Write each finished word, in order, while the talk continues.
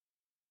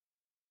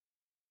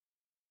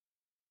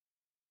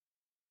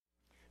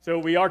So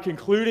we are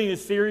concluding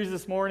this series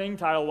this morning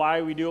titled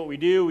Why We Do What We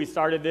Do. We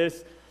started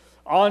this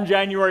on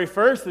January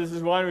 1st. This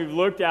is one we've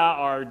looked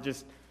at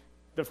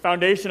the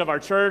foundation of our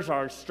church,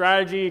 our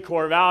strategy,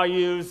 core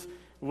values,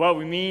 what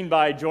we mean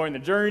by join the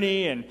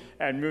journey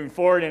and moving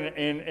forward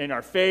in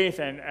our faith.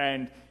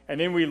 And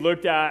then we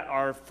looked at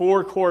our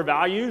 4 core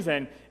values,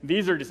 and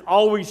these are just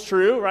always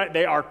true, right?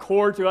 They are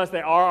core to us.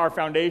 They are our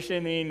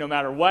foundation, meaning no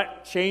matter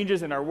what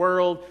changes in our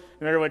world,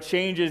 no matter what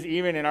changes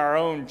even in our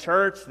own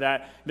church,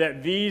 that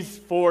these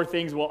 4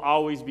 things will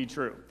always be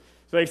true.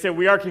 So like I said,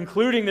 we are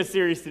concluding this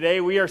series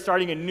today. We are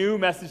starting a new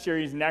message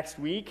series next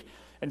week.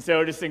 And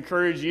so just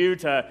encourage you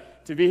to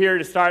be here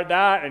to start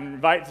that and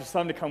invite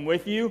some to come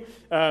with you.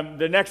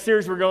 The next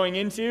series we're going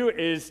into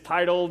is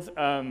titled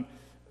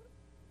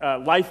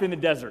Life in the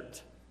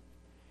Desert.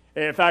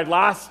 In fact,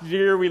 last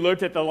year we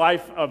looked at the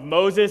life of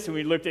Moses, and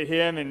we looked at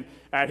him and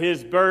at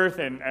his birth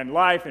and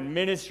life and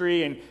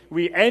ministry, and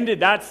we ended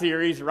that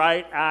series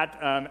right at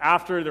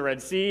after the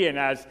Red Sea, and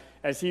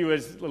as he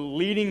was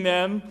leading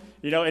them,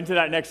 into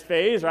that next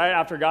phase, right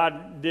after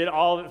God did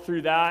all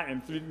through that,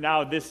 and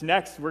now this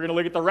next, we're going to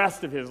look at the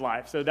rest of his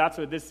life. So that's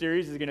what this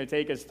series is going to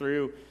take us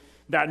through,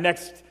 that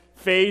next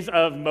phase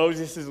of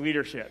Moses'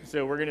 leadership.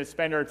 So we're going to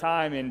spend our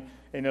time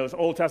in those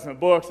Old Testament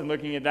books and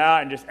looking at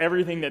that and just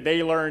everything that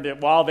they learned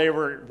while they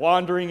were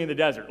wandering in the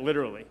desert,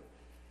 literally,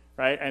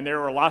 right? And there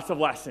were lots of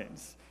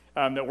lessons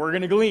that we're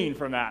going to glean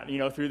from that,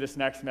 through this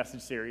next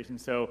message series. And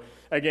so,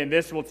 again,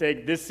 this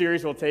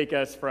series will take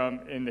us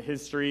in the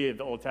history of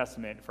the Old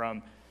Testament,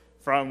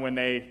 from when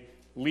they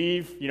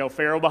leave,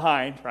 Pharaoh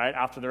behind, right,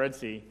 after the Red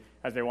Sea,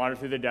 as they wander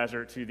through the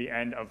desert to the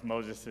end of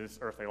Moses'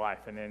 earthly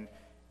life. And then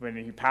when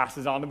he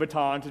passes on the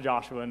baton to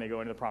Joshua and they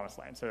go into the Promised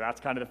Land. So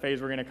that's kind of the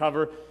phase we're going to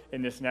cover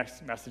in this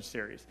next message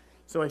series.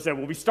 So like I said,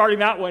 we'll be starting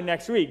that one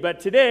next week. But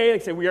today,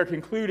 like I said, we are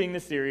concluding the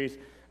series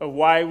of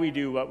why we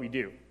do what we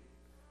do.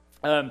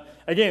 Again,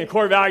 the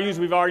core values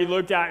we've already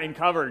looked at and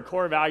covered.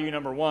 Core value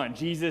number 1,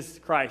 Jesus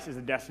Christ is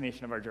the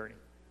destination of our journey.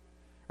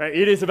 Right?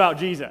 It is about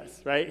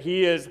Jesus, right?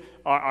 He is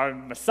our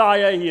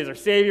Messiah. He is our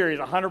Savior. He's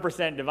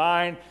 100%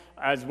 divine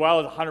as well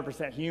as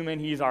 100% human.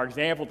 He's our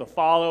example to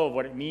follow of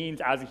what it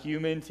means as a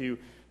human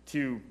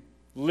to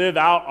live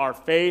out our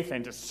faith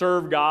and to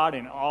serve God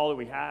in all that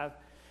we have.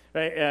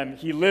 Right?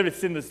 He lived a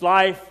sinless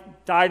life,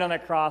 died on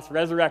that cross,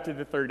 resurrected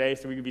the 3rd day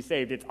so we could be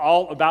saved. It's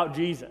all about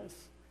Jesus.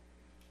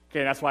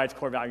 Okay, that's why it's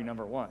core value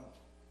number 1.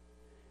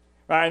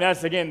 Right, and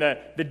that's, again,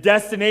 the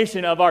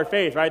destination of our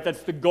faith, right?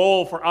 That's the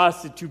goal for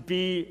us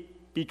to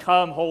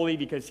become holy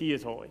because he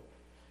is holy.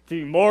 To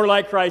be more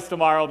like Christ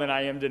tomorrow than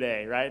I am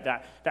today, right?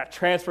 That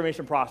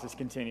transformation process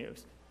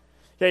continues.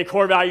 Okay,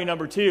 core value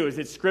number 2 is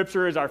that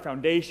Scripture is our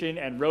foundation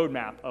and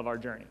roadmap of our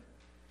journey.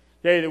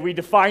 Okay, that we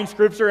define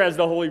Scripture as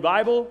the Holy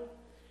Bible.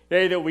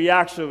 Okay, that we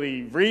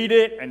actually read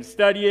it and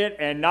study it,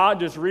 and not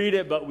just read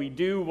it, but we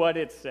do what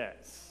it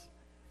says.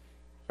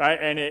 Right,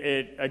 and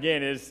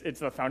it's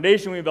the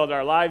foundation we build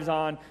our lives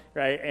on,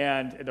 right,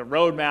 and the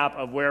roadmap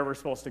of where we're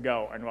supposed to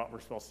go and what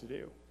we're supposed to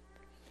do.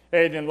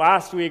 And then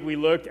last week we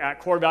looked at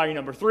core value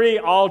number 3,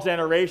 all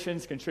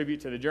generations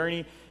contribute to the journey.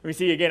 And we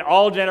see, again,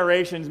 all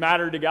generations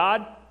matter to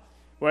God,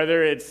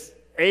 whether it's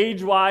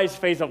age-wise,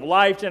 phase of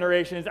life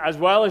generations, as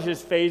well as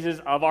just phases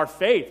of our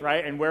faith,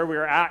 right, and where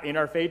we're at in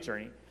our faith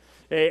journey.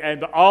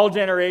 And all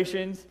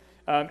generations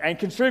and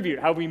contribute,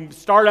 how we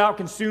start out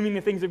consuming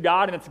the things of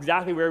God, and that's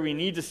exactly where we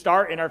need to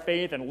start in our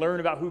faith and learn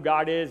about who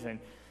God is and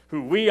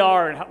who we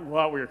are and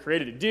what we were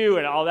created to do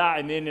and all that.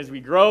 And then as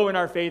we grow in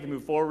our faith and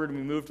move forward,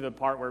 we move to the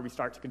part where we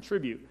start to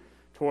contribute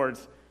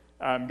towards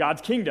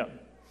God's kingdom.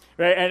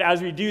 Right? And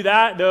as we do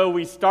that, though,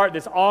 we start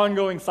this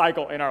ongoing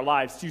cycle in our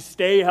lives to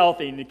stay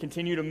healthy and to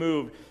continue to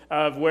move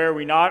of where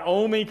we not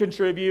only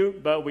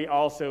contribute, but we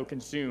also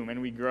consume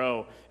and we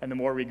grow. And the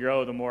more we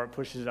grow, the more it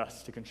pushes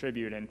us to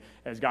contribute. And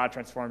as God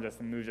transforms us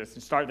and moves us,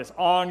 to start this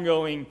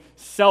ongoing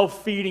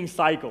self-feeding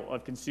cycle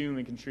of consume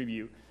and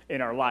contribute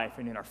in our life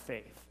and in our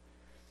faith.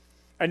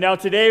 And now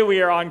today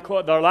we are on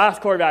our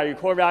last core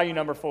value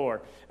number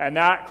 4. And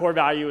that core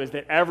value is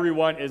that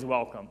everyone is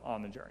welcome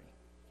on the journey.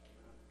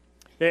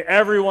 That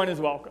everyone is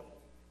welcome.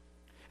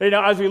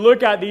 Now, as we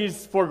look at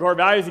these 4 core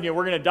values, again,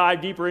 we're going to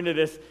dive deeper into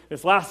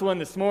this last one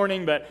this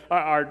morning, but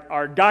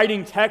our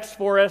guiding text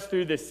for us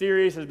through this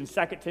series has been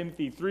 2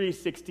 Timothy 3,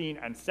 16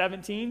 and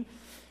 17.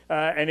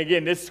 And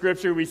again, this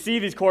scripture, we see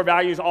these core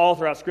values all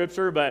throughout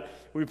Scripture, but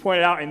we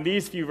pointed out in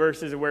these few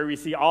verses where we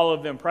see all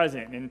of them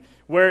present. And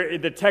where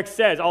the text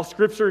says, all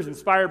Scripture is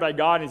inspired by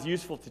God and is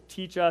useful to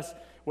teach us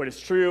what is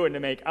true and to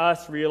make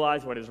us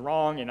realize what is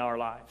wrong in our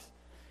lives.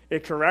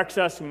 It corrects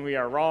us when we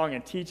are wrong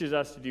and teaches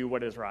us to do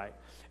what is right.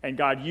 And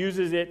God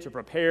uses it to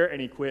prepare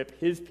and equip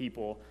his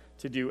people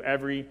to do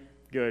every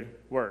good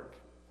work.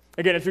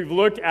 Again, as we've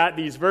looked at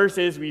these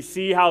verses, we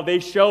see how they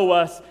show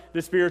us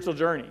the spiritual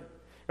journey.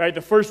 Right?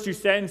 The first 2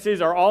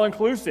 sentences are all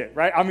inclusive,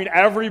 right? I mean,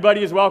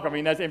 everybody is welcome. I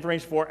mean, that's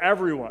information for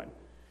everyone.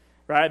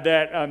 Right?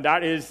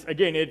 That is,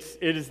 again, it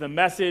is the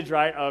message,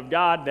 right, of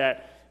God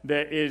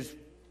that is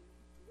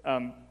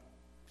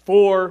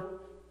for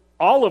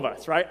all of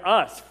us, right?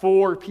 Us,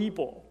 for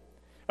people.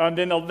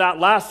 Then that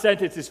last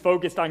sentence is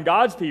focused on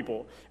God's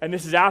people. And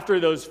this is after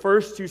those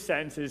first two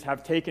sentences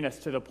have taken us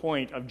to the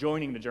point of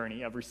joining the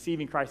journey, of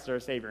receiving Christ as our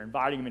Savior,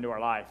 inviting him into our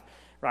life,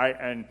 right?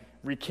 And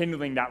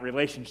rekindling that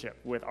relationship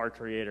with our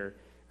Creator,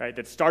 right?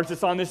 That starts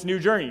us on this new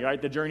journey,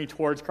 right? The journey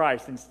towards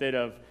Christ instead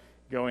of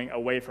going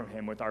away from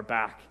him with our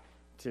back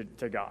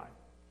to God.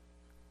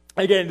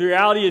 Again, the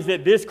reality is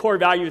that this core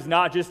value is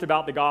not just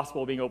about the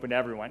gospel being open to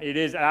everyone.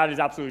 That is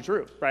absolutely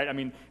true, right? I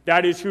mean,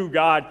 that is who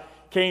God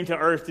came to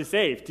earth to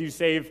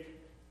save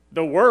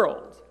the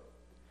world,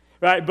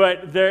 right?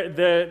 But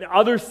the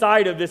other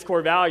side of this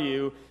core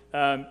value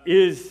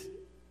is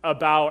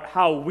about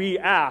how we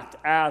act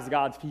as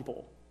God's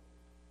people.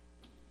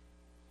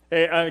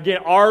 Again,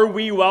 are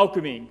we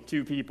welcoming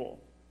to people?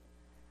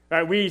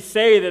 Right? We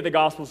say that the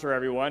gospel's for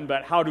everyone,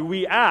 but how do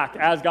we act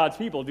as God's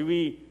people? Do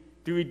we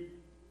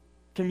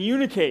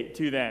communicate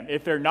to them,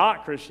 if they're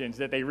not Christians,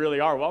 that they really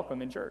are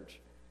welcome in church?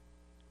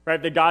 Right?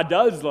 That God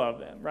does love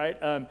them, right?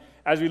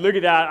 As we look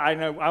at that,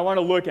 I want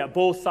to look at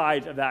both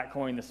sides of that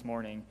coin this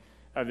morning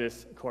of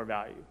this core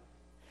value.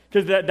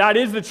 Because that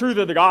is the truth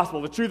of the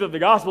gospel. The truth of the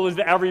gospel is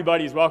that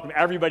everybody's welcome.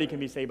 Everybody can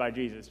be saved by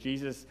Jesus.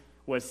 Jesus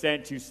was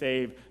sent to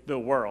save the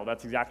world.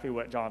 That's exactly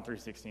what John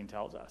 3:16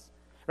 tells us.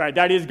 Right?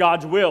 That is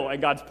God's will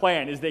and God's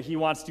plan, is that he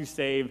wants to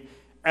save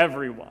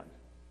everyone.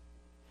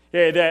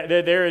 Yeah,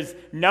 that there is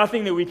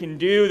nothing that we can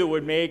do that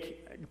would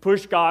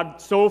push God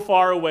so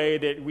far away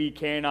that we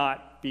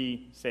cannot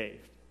be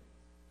saved.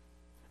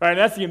 Right? And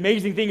that's the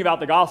amazing thing about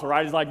the gospel,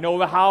 right? It's like no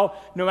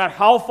matter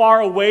how far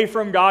away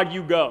from God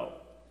you go,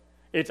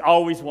 it's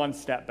always one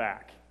step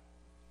back.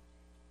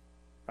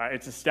 Right?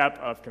 It's a step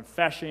of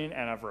confession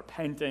and of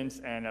repentance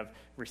and of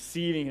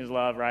receiving his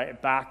love,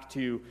 right? Back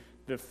to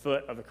the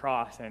foot of the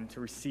cross and to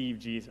receive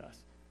Jesus.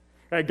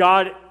 Right?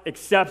 God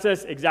accepts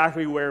us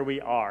exactly where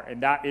we are,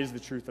 and that is the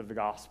truth of the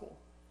gospel.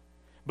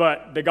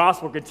 But the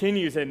gospel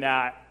continues in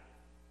that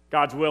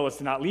God's will is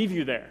to not leave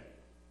you there.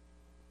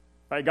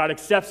 Right? God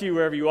accepts you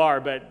wherever you are,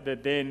 but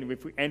that then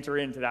if we enter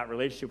into that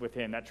relationship with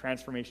him, that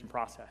transformation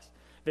process,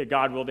 that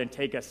God will then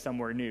take us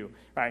somewhere new,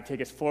 right?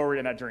 Take us forward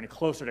in that journey,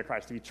 closer to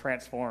Christ, to be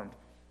transformed,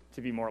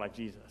 to be more like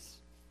Jesus.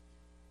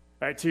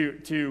 Right?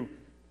 To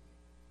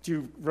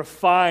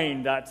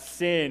refine that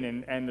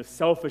sin and the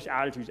selfish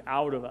attitudes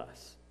out of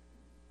us.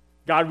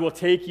 God will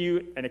take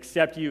you and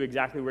accept you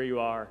exactly where you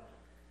are,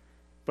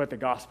 but the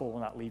gospel will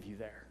not leave you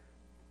there.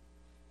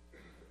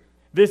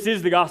 This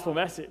is the gospel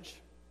message.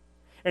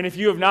 And if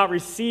you have not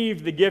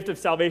received the gift of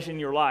salvation in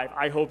your life,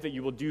 I hope that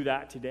you will do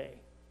that today.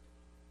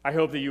 I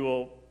hope that you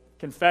will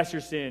confess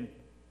your sin,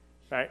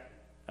 right?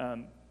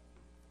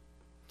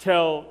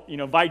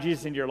 Invite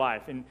Jesus into your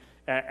life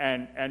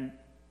and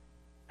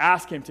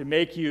ask him to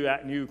make you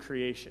that new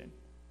creation.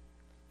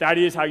 That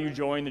is how you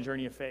join the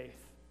journey of faith.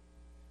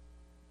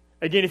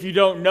 Again, if you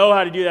don't know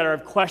how to do that or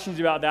have questions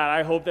about that,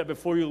 I hope that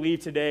before you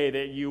leave today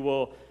that you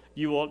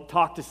will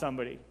talk to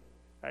somebody.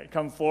 Right?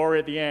 Come forward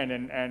at the end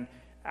and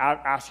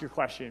ask your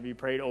question, be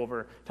prayed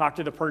over. Talk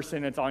to the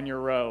person that's on your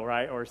row,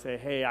 right? Or say,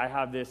 hey, I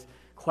have this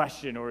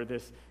question or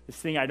this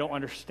thing I don't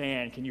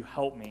understand. Can you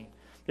help me?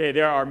 Okay,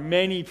 there are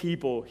many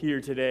people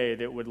here today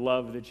that would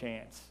love the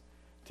chance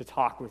to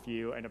talk with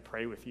you and to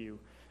pray with you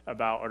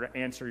about or to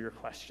answer your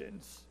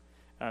questions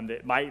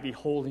that might be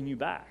holding you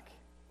back.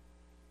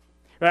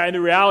 Right? And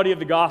the reality of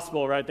the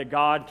gospel, right, that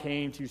God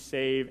came to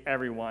save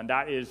everyone,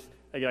 that is,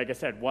 like I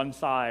said, one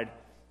side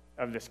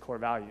of this core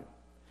value,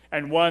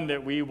 and one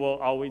that we will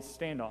always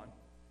stand on.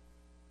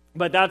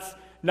 But that's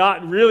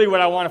not really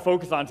what I want to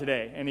focus on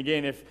today. And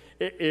again,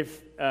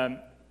 if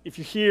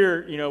you're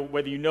here,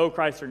 whether you know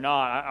Christ or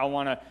not, I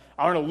want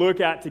to look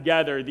at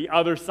together the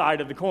other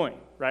side of the coin,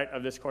 right,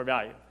 of this core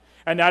value.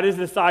 And that is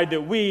the side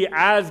that we,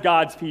 as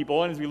God's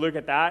people, and as we look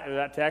at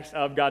that text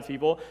of God's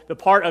people, the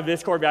part of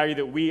this core value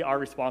that we are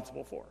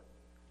responsible for.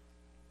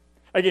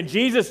 Again,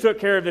 Jesus took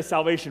care of the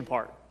salvation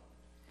part.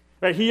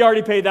 Right? He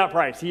already paid that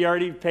price. He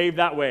already paved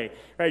that way.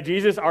 Right?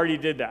 Jesus already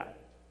did that.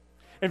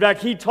 In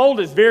fact, he told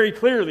us very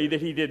clearly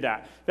that he did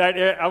that.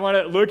 I want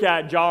to look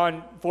at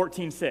John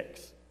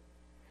 14:6.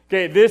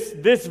 Okay,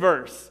 this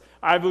verse,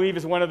 I believe,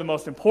 is one of the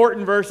most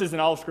important verses in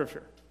all of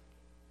Scripture.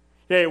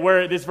 Okay,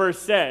 where this verse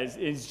says,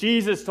 is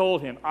Jesus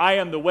told him, I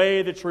am the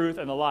way, the truth,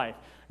 and the life.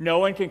 No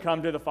one can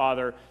come to the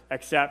Father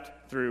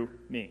except through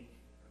me.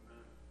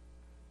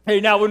 Hey,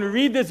 now when we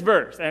read this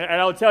verse, and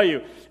I'll tell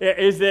you,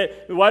 is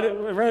that one of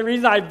the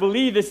reasons I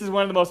believe this is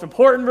one of the most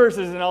important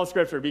verses in all of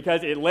Scripture,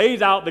 because it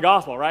lays out the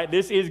gospel, right?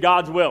 This is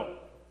God's will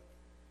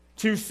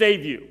to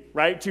save you,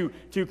 right?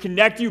 To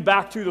connect you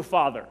back to the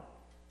Father,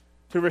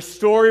 to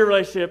restore your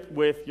relationship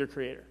with your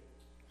Creator.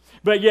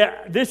 But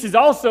yet, this is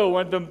also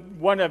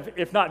one of,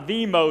 if not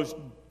the most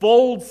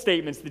bold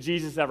statements that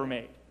Jesus ever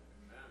made.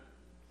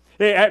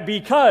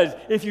 Because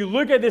if you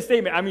look at this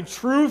statement,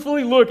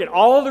 truthfully look at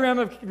all of the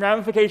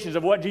ramifications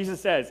of what Jesus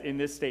says in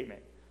this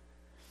statement,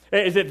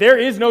 is that there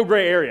is no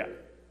gray area.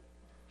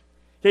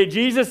 Okay,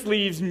 Jesus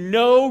leaves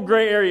no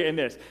gray area in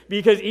this,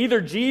 because either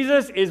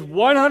Jesus is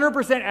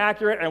 100%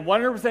 accurate and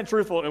 100%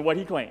 truthful in what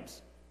he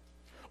claims,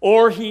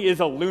 or he is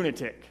a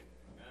lunatic.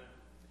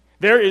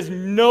 There is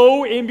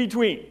no in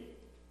between.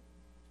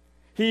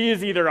 He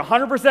is either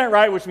 100%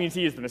 right, which means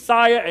he is the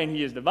Messiah and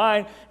he is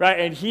divine, right?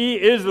 And he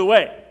is the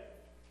way.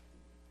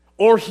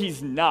 Or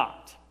he's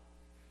not.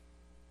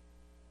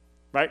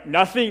 Right?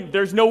 Nothing,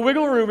 there's no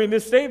wiggle room in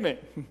this statement.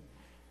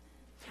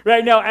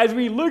 Right? Now, as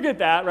we look at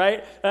that,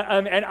 right,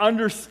 and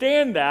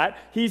understand that,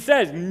 he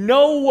says,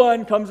 no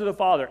one comes to the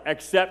Father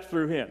except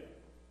through him.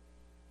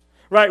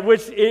 Right?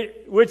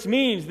 Which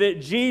means that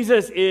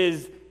Jesus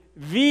is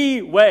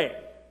the way.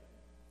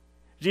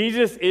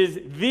 Jesus is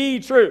the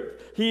truth.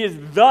 He is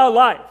the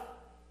life.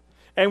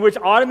 And which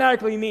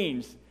automatically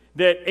means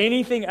that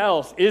anything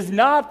else is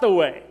not the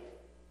way,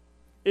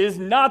 is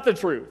not the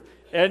truth,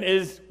 and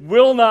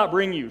will not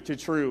bring you to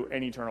true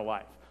and eternal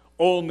life.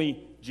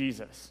 Only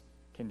Jesus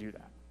can do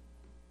that.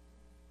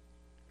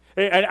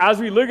 And as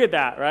we look at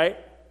that, right,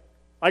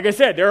 like I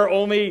said, there are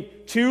only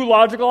two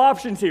logical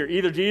options here.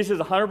 Either Jesus is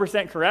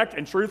 100% correct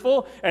and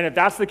truthful, and if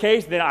that's the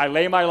case, then I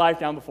lay my life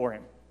down before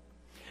him.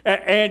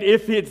 And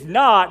if it's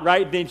not,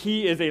 right, then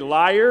he is a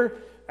liar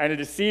and a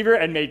deceiver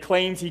and made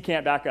claims he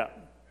can't back up.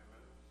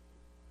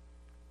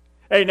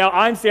 Hey, now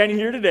I'm standing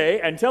here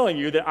today and telling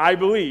you that I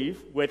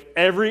believe with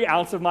every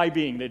ounce of my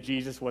being that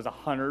Jesus was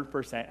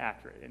 100%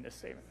 accurate in this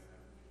statement.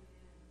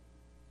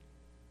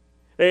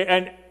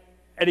 And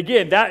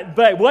again,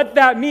 but what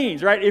that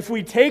means, right, if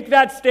we take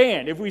that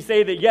stand, if we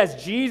say that,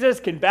 yes, Jesus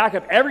can back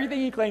up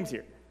everything he claims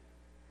here,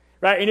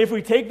 right, and if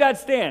we take that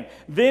stand,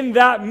 then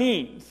that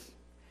means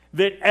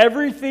that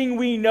everything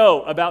we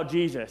know about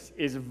Jesus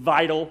is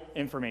vital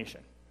information.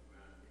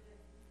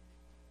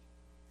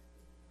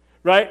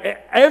 Right?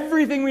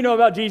 Everything we know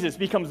about Jesus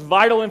becomes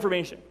vital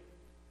information.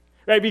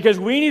 Right? Because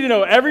we need to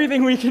know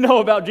everything we can know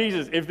about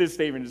Jesus if this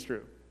statement is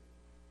true.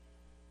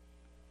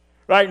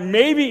 Right?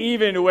 Maybe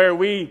even to where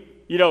we,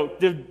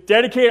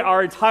 dedicate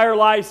our entire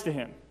lives to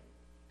him.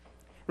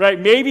 Right?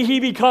 Maybe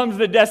he becomes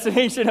the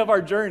destination of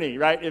our journey,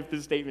 right, if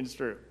this statement's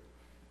true.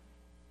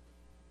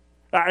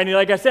 And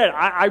like I said,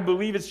 I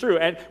believe it's true,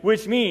 and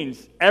which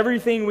means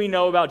everything we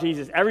know about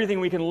Jesus, everything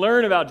we can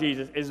learn about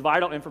Jesus is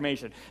vital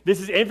information. This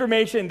is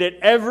information that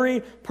every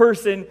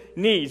person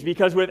needs,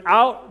 because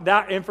without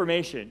that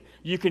information,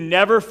 you can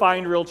never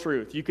find real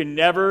truth. You can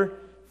never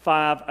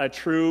have a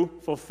true,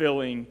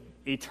 fulfilling,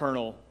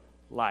 eternal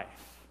life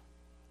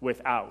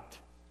without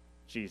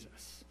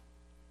Jesus.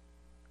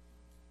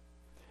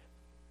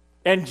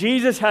 And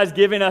Jesus has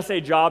given us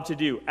a job to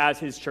do as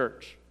his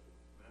church.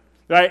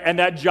 Right? And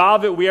that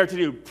job that we are to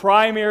do,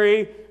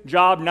 primary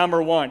job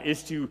number one,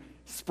 is to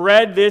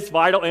spread this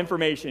vital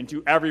information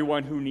to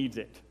everyone who needs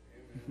it.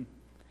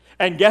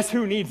 And guess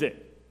who needs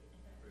it?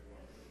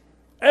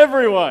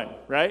 Everyone,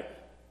 right?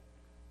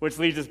 Which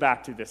leads us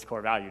back to this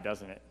core value,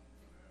 doesn't it?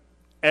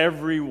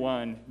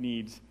 Everyone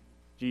needs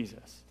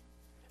Jesus.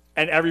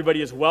 And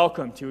everybody is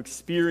welcome to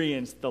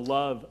experience the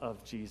love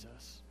of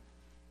Jesus.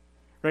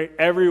 Right?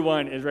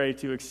 Everyone is ready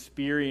to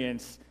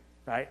experience,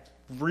 right,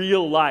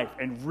 real life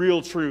and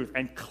real truth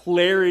and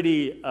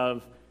clarity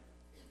of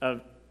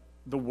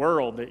the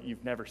world that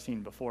you've never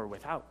seen before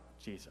without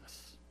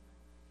Jesus.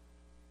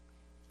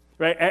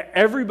 Right?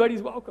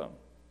 Everybody's welcome.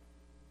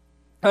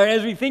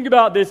 As we think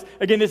about this,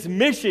 again, this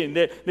mission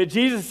that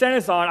Jesus sent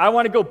us on, I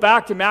want to go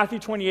back to Matthew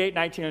 28,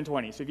 19 and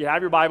 20. So if you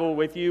have your Bible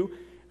with you,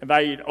 I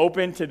invite you to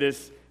open to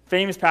this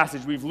famous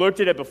passage. We've looked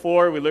at it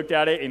before. We looked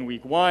at it in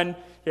week 1.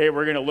 Okay,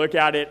 we're going to look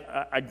at it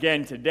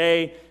again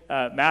today,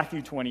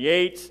 Matthew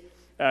 28.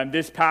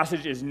 This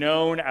passage is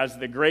known as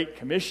the Great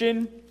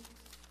Commission,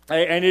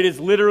 and it is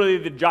literally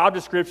the job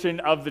description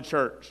of the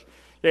church.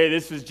 Okay,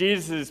 this is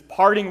Jesus'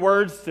 parting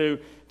words to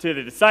the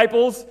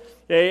disciples,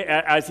 okay,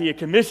 as he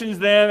commissions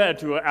them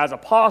as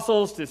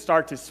apostles to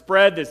start to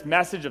spread this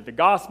message of the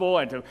gospel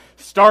and to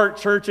start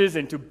churches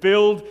and to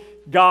build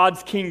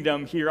God's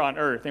kingdom here on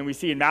earth. And we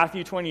see in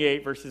Matthew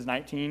 28, verses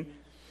 19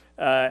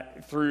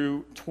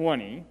 through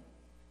 20.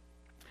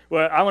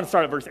 Well, I want to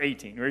start at verse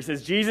 18, where he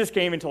says, Jesus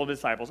came and told his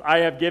disciples, I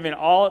have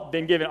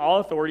been given all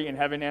authority in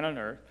heaven and on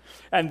earth,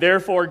 and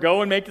therefore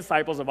go and make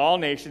disciples of all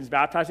nations,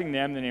 baptizing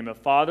them in the name of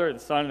the Father, the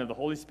Son, and of the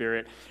Holy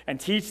Spirit, and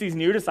teach these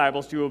new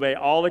disciples to obey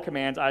all the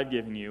commands I have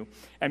given you.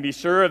 And be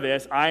sure of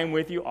this, I am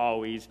with you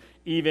always,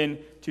 even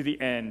to the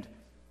end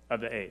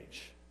of the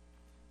age.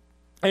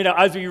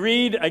 As we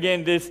read,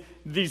 again,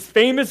 these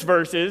famous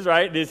verses,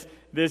 right,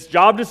 this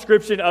job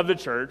description of the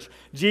church,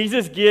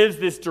 Jesus gives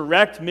this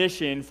direct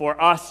mission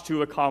for us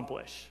to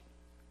accomplish.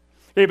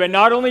 Okay, but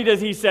not only does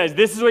he say,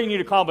 this is what you need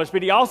to accomplish,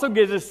 but he also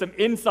gives us some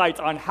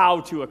insights on how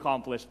to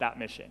accomplish that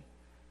mission.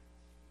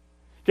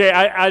 Okay,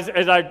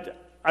 as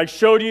I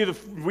showed you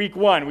week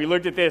 1, we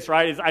looked at this,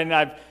 right,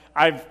 and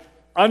I've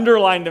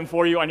underlined them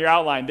for you on your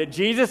outline, that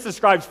Jesus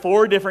describes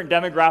 4 different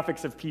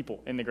demographics of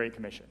people in the Great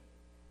Commission.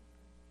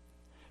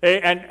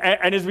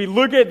 And as we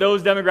look at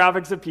those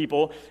demographics of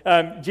people,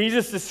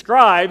 Jesus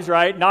describes,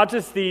 right, not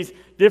just these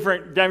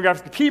different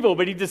demographics of people,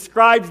 but he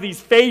describes these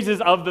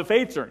phases of the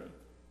faith journey.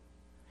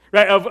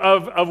 right?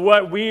 Of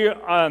what we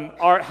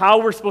are, how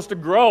we're supposed to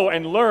grow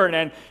and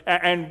learn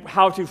and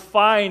how to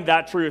find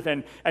that truth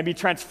and be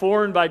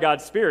transformed by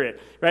God's Spirit,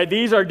 right?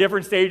 These are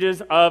different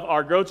stages of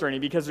our growth journey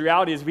because the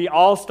reality is we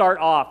all start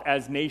off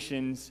as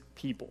nations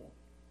people.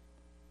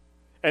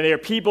 And they are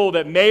people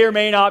that may or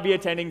may not be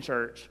attending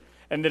church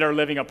and that are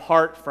living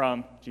apart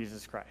from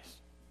Jesus Christ.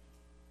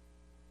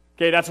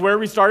 Okay, that's where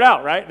we start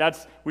out, right?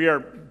 We are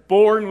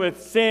born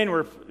with sin.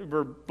 We're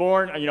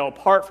born,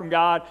 apart from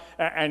God,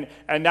 and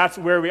that's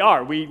where we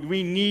are.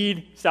 We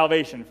need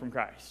salvation from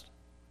Christ.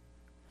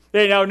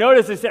 Okay, now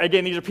notice this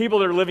again. These are people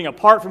that are living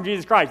apart from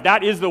Jesus Christ.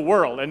 That is the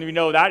world, and we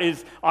know that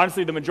is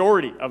honestly the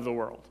majority of the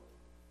world,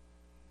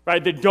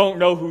 right? That don't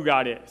know who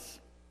God is.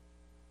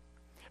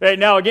 Okay,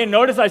 now again,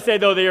 notice I say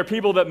though they are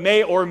people that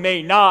may or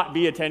may not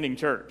be attending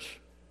church.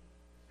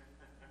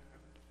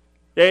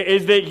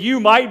 Is that you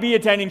might be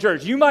attending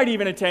church. You might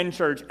even attend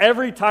church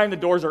every time the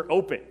doors are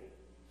open.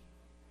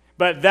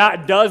 But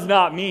that does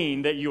not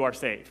mean that you are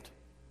saved.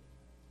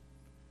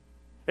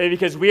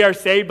 Because we are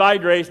saved by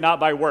grace,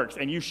 not by works.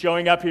 And you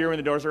showing up here when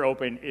the doors are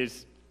open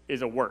is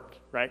a work,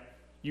 right?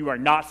 You are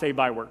not saved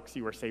by works.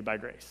 You are saved by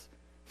grace.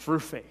 Through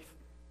faith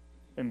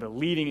and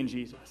believing in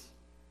Jesus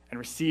and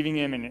receiving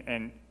him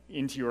and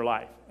into your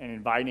life and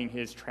inviting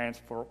his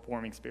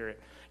transforming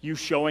Spirit. You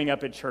showing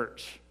up at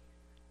church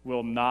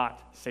will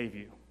not save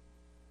you.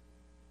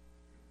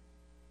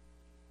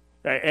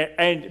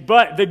 Right?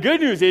 But the good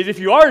news is if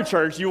you are in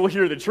church, you will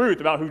hear the truth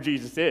about who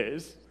Jesus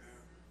is,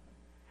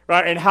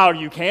 right? And how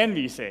you can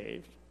be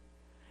saved.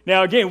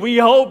 Now again, we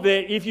hope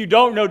that if you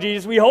don't know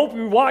Jesus, we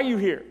want you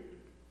here.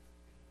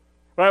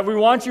 Right? We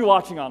want you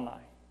watching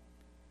online.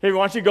 Okay, we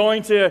want you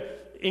going to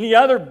any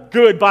other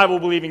good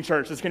Bible-believing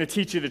church that's going to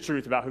teach you the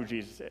truth about who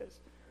Jesus is.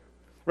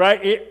 Right?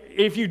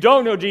 If you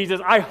don't know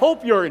Jesus, I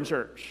hope you're in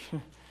church.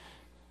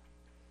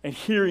 And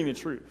hearing the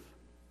truth.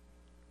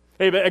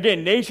 Hey, but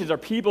again, nations are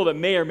people that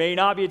may or may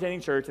not be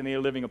attending church and they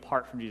are living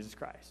apart from Jesus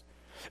Christ.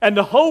 And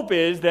the hope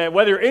is that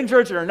whether you're in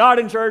church or not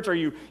in church, or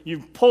you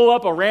pull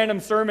up a random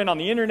sermon on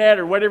the internet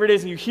or whatever it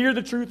is, and you hear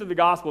the truth of the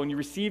gospel and you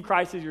receive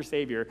Christ as your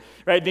Savior,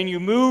 right? Then you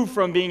move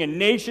from being a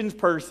nation's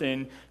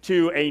person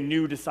to a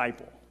new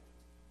disciple.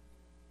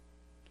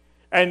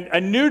 And a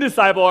new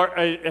disciple,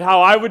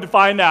 how I would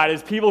define that,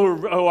 is people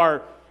who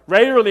are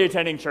regularly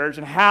attending church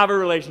and have a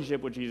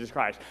relationship with Jesus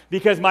Christ.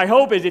 Because my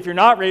hope is if you're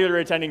not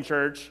regularly attending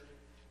church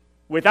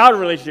without a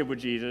relationship with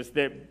Jesus,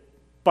 that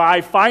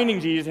by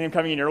finding Jesus and him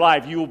coming in your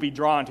life, you will be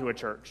drawn to a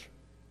church.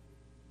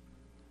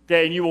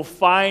 Okay, and you will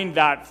find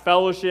that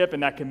fellowship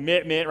and that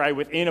commitment, right,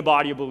 within a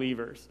body of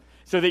believers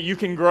so that you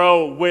can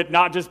grow with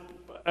not just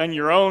in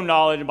your own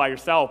knowledge and by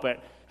yourself,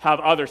 but have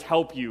others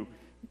help you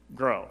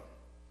grow.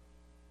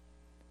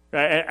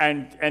 Right?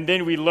 And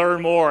then we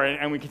learn more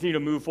and we continue to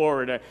move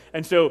forward.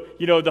 And so,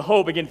 the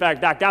hope, again, in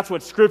fact, that's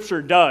what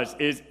Scripture does,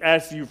 is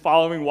as you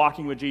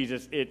walking with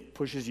Jesus, it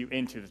pushes you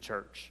into the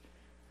church.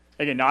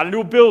 Again, not into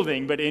a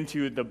building, but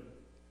into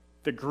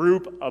the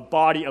group, a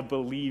body of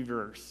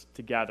believers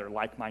together,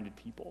 like-minded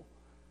people.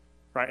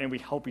 Right? And we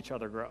help each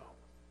other grow.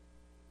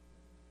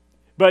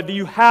 But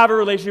you have a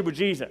relationship with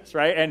Jesus,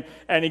 right?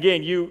 And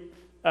again, you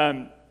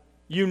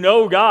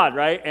know God,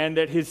 right? And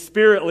that his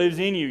Spirit lives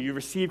in you. You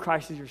receive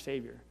Christ as your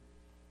Savior.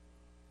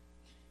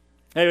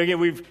 And again,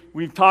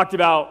 we've talked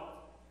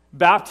about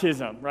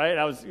baptism, right?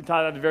 I was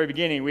taught at the very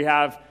beginning. We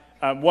have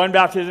one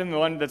baptism, the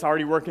one that's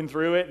already working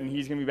through it, and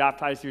he's going to be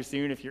baptized here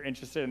soon if you're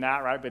interested in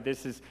that, right? But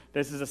this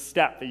is a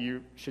step that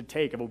you should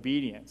take of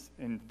obedience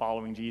in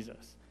following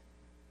Jesus.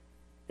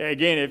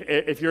 Again,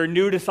 if you're a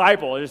new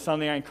disciple, it is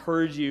something I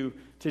encourage you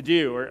to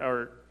do,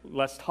 or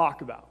let's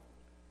talk about.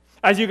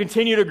 As you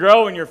continue to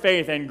grow in your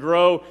faith and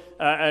grow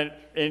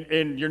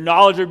in your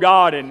knowledge of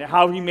God and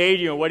how he made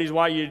you and what he's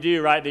wanting you to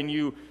do, right? Then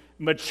you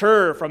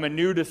mature from a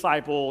new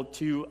disciple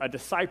to a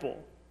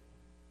disciple,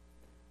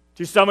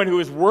 to someone who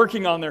is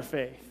working on their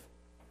faith,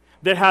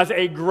 that has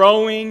a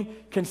growing,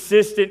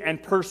 consistent,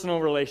 and personal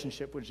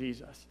relationship with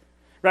Jesus.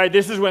 Right?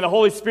 This is when the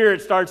Holy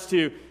Spirit starts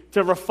to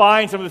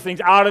refine some of the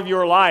things out of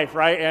your life,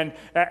 right?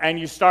 And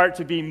you start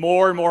to be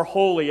more and more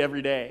holy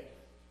every day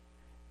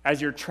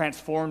as you're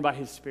transformed by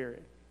his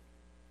Spirit.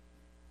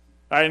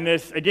 Right, and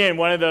this, again,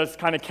 one of those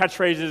kind of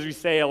catchphrases we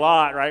say a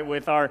lot, right,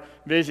 with our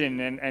vision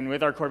and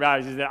with our core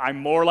values is that I'm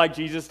more like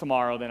Jesus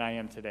tomorrow than I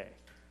am today.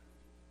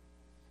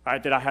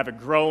 Right, that I have a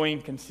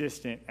growing,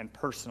 consistent, and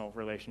personal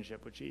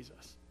relationship with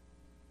Jesus.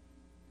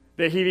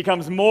 That he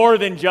becomes more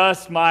than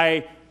just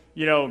my,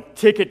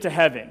 ticket to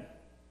heaven.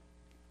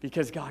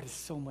 Because God is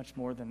so much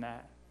more than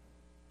that.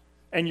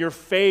 And your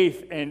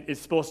faith is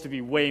supposed to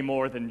be way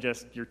more than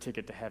just your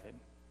ticket to heaven.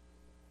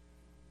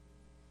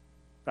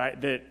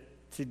 Right, that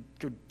to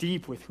go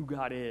deep with who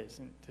God is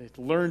and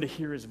to learn to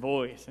hear his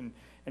voice and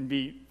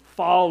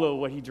follow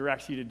what he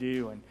directs you to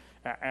do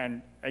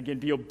and again,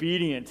 be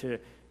obedient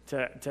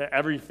to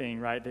everything,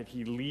 right, that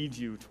he leads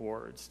you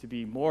towards, to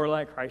be more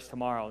like Christ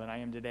tomorrow than I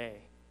am today.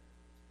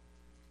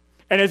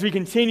 And as we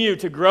continue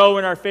to grow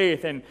in our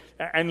faith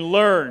and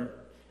learn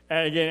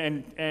and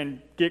again,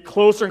 and get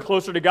closer and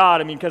closer to God.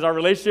 I mean, because our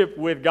relationship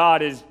with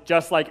God is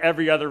just like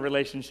every other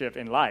relationship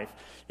in life.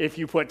 If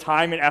you put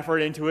time and effort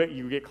into it,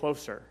 you get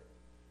closer.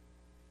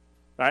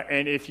 Right?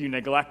 And if you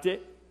neglect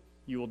it,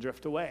 you will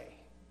drift away.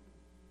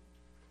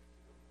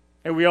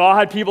 And we all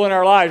had people in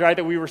our lives, right,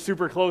 that we were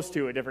super close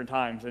to at different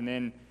times. And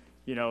then,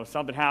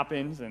 something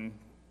happens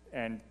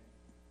and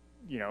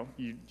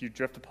you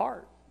drift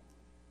apart.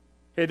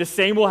 Okay, the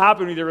same will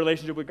happen with your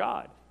relationship with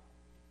God,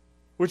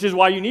 which is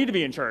why you need to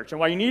be in church and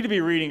why you need to be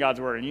reading God's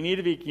word. And you need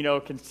to be,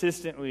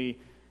 consistently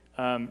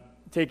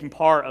taking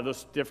part of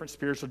those different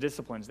spiritual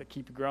disciplines that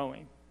keep you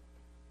growing.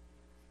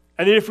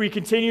 And then if we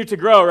continue to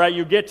grow, right,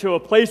 you get to a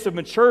place of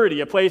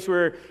maturity, a place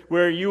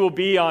where you will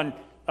be on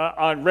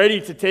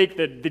ready to take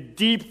the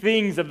deep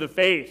things of the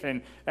faith,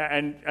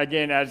 and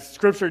again, as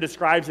Scripture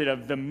describes it,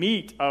 of the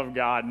meat of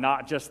God,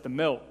 not just the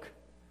milk.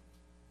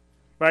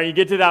 Right, you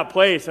get to that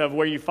place of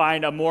where you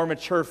find a more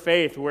mature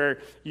faith, where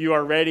you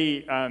are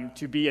ready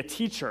to be a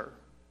teacher.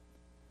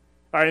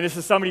 All right, and this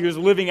is somebody who's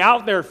living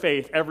out their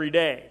faith every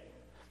day,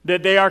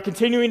 that they are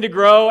continuing to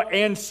grow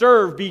and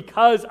serve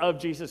because of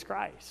Jesus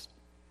Christ.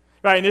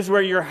 Right, and this is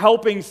where you're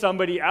helping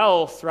somebody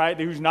else, right,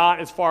 who's not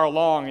as far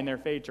along in their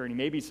faith journey.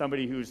 Maybe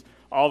somebody who's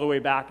all the way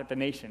back at the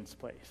nation's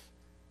place.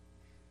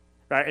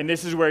 Right, and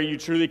this is where you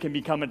truly can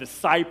become a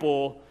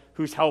disciple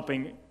who's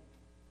helping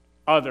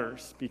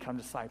others become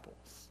disciples.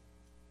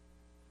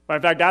 But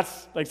in fact,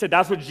 that's, like I said,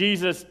 that's what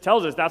Jesus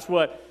tells us. That's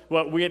what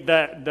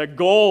the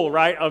goal,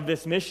 right, of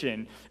this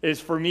mission is,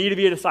 for me to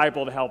be a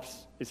disciple that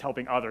is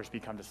helping others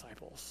become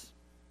disciples.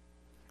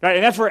 Right?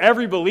 And that's for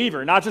every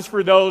believer, not just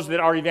for those that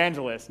are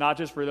evangelists, not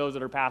just for those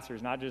that are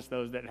pastors, not just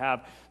those that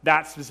have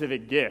that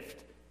specific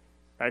gift.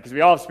 Right? Because we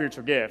all have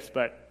spiritual gifts,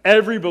 but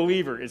every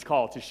believer is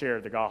called to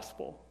share the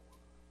gospel.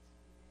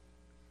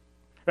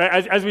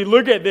 Right? As we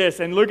look at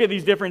this and look at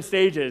these different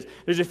stages,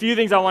 there's a few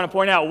things I want to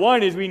point out.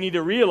 One is we need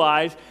to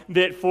realize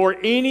that for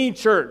any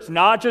church,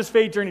 not just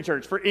Faith Journey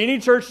Church, for any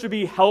church to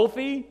be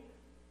healthy,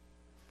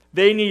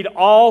 they need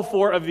all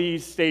 4 of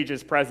these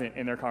stages present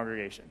in their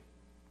congregation.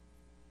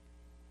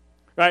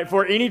 Right?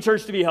 For any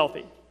church to be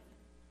healthy.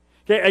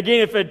 Okay, again,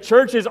 if a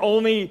church is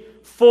only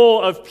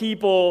full of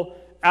people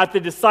at the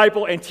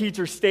disciple and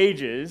teacher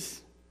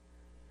stages,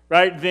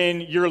 right,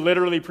 then you're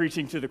literally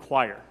preaching to the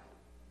choir.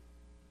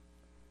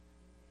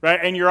 Right?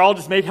 And you're all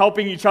just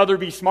helping each other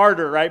be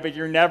smarter, right? But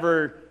you're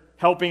never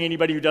helping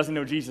anybody who doesn't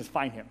know Jesus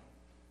find him.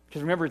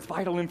 Because remember, it's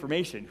vital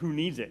information. Who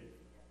needs it?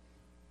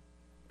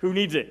 Who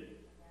needs it?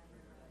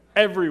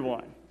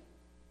 Everyone.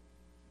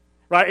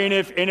 Right?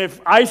 And if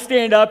I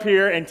stand up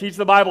here and teach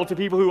the Bible to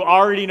people who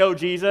already know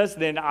Jesus,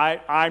 then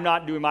I'm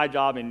not doing my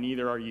job, and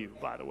neither are you,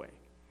 by the way.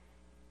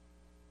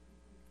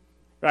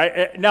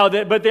 Right? Now,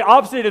 but the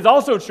opposite is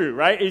also true,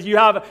 right? Is you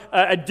have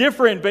a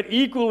different but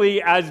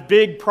equally as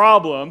big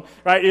problem,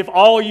 right? If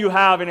all you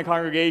have in a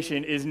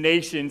congregation is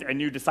nations and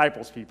new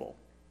disciples people.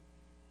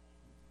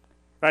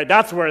 Right?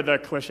 That's where the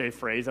cliche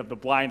phrase of the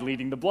blind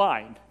leading the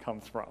blind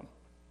comes from,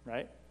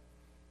 right?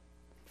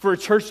 For a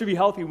church to be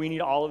healthy, we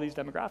need all of these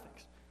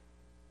demographics.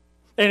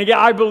 And again,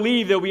 I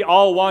believe that we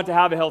all want to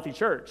have a healthy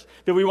church,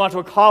 that we want to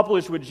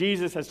accomplish what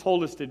Jesus has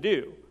told us to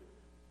do.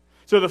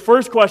 So the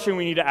first question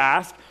we need to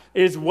ask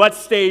is, what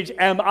stage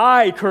am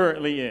I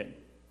currently in?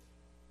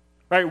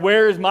 Right?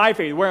 Where is my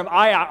faith? Where am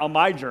I at on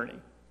my journey?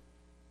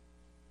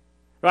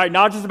 Right?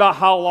 Not just about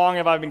how long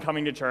have I been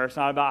coming to church,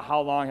 not about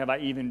how long have I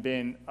even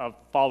been a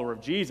follower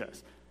of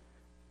Jesus,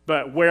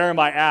 but where am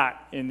I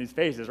at in these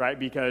phases, right?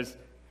 Because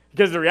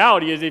the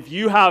reality is, if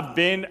you have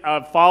been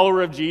a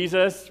follower of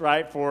Jesus,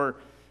 right, for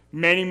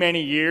many,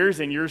 many years,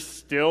 and you're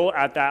still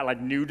at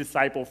that new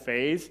disciple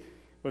phase,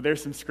 well,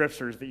 there's some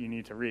scriptures that you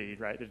need to read,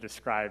 right, to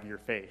describe your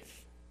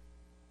faith.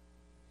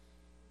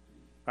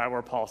 Right,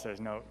 where Paul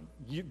says, no,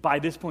 by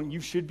this point, you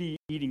should be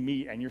eating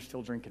meat, and you're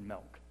still drinking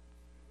milk.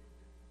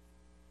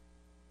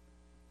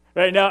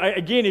 Right, now,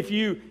 again,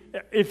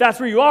 if that's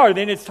where you are,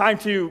 then it's time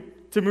to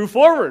move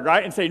forward,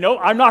 right, and say, no,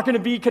 I'm not going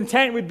to be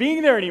content with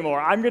being there anymore.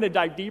 I'm going to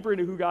dive deeper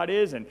into who God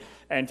is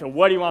and to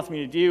what he wants me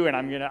to do, and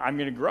I'm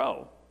going to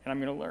grow, and I'm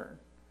going to learn,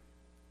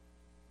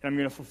 and I'm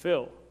going to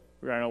fulfill,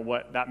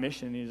 what that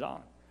mission is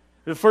on.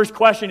 The first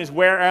question is,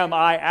 where am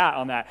I at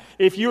on that?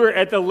 If you are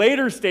at the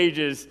later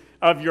stages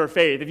of your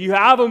faith, if you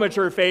have a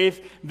mature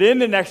faith, then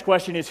the next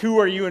question is, who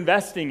are you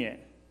investing in?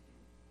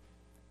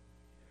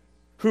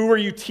 Who are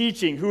you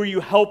teaching? Who are you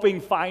helping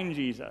find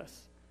Jesus?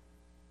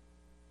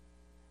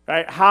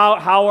 Right? How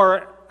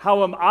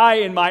am I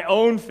in my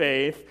own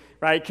faith,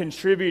 right,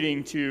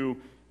 contributing to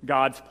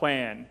God's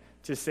plan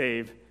to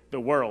save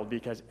the world?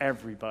 Because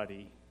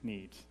everybody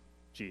needs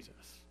Jesus.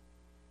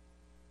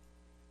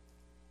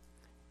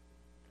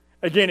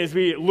 Again, as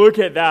we look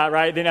at that,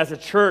 right, then as a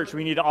church,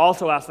 we need to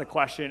also ask the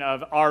question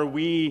of, are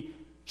we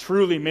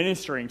truly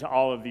ministering to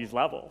all of these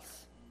levels?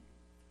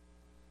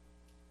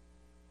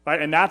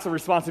 Right? And that's a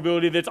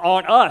responsibility that's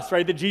on us,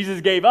 right, that Jesus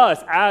gave us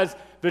as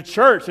the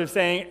church, of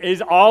saying,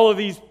 is all of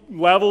these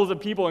levels of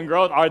people in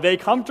growth, are they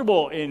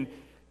comfortable in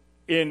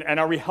and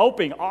are we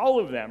helping all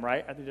of them,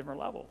 right, at the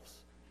different levels?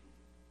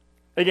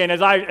 Again,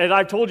 as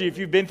I've told you, if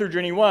you've been through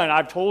Journey 1,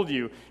 I've told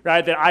you,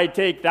 right, that I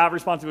take that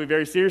responsibility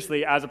very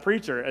seriously as a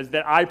preacher, as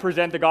that I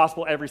present the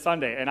gospel every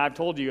Sunday. And I've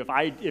told you,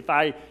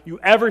 if you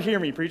ever hear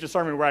me preach a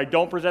sermon where I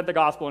don't present the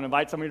gospel and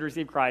invite somebody to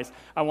receive Christ,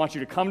 I want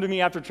you to come to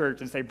me after church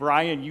and say,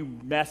 Brian, you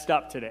messed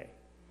up today.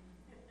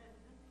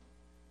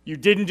 You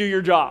didn't do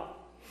your job.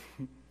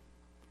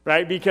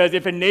 Right? Because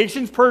if a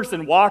nation's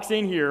person walks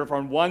in here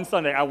on one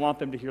Sunday, I want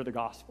them to hear the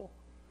gospel.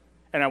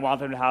 And I want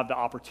them to have the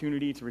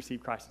opportunity to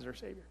receive Christ as their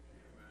Savior.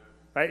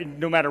 Right?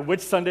 No matter which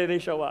Sunday they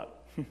show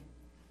up.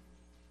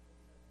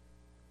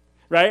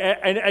 Right?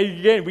 And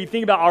again, we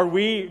think about, are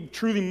we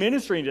truly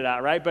ministering to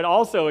that, right? But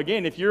also,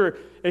 again, if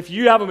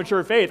you have a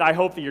mature faith, I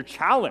hope that you're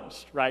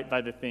challenged, right,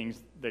 by the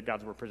things that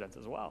God's Word presents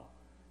as well.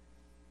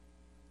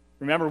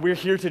 Remember, we're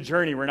here to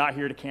journey. We're not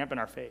here to camp in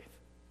our faith.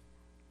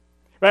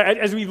 Right?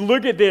 As we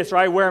look at this,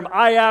 right, where am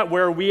I at?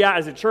 Where are we at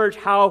as a church?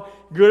 How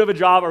good of a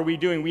job are we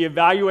doing? We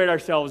evaluate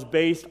ourselves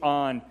based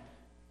on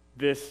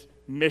this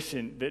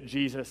mission that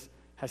Jesus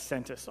has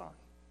sent us on.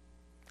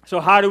 So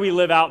how do we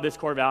live out this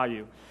core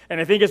value? And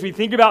I think as we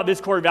think about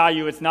this core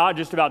value, it's not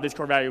just about this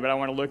core value, but I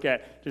want to look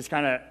at just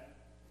kind of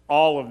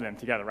all of them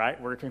together, right?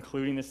 We're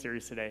concluding this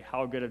series today.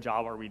 How good a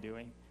job are we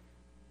doing?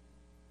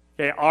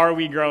 Okay, are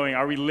we growing?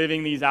 Are we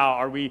living these out?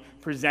 Are we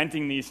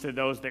presenting these to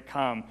those that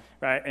come,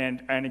 right?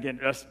 And again,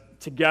 just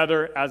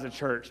together as a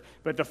church.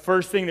 But the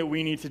first thing that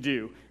we need to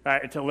do,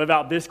 right, to live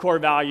out this core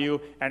value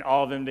and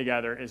all of them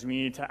together is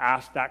we need to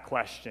ask that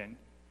question: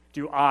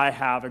 do I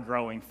have a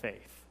growing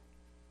faith?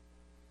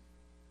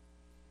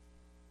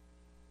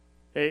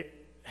 I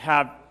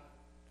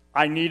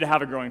need to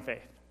have a growing faith,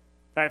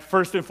 right?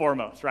 First and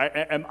foremost, right?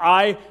 Am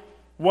I,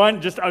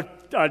 just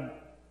a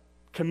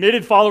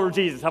committed follower of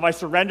Jesus? Have I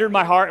surrendered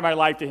my heart and my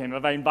life to Him?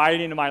 Have I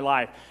invited into my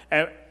life?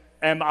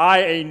 Am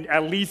I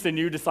at least a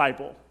new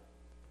disciple?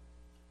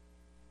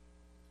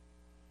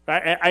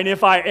 Right? And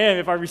if I am,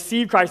 if I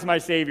receive Christ as my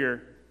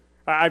Savior,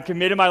 I've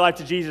committed my life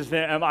to Jesus,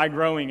 then am I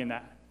growing in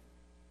that?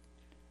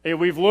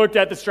 We've looked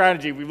at the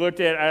strategy. We've looked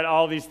at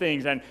all these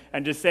things and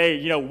just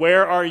say,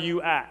 where are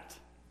you at?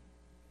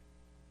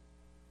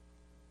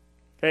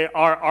 Okay,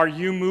 are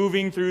you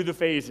moving through the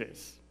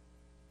phases?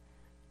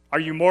 Are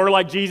you more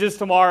like Jesus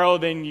tomorrow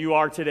than you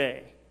are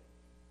today?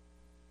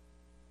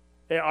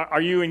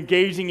 Are you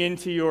engaging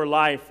into your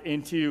life,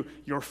 into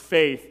your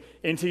faith,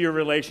 into your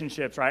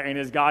relationships, right? And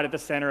is God at the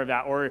center of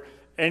that?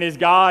 And is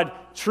God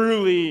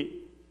truly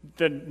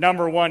the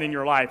number one in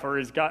your life? Or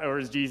is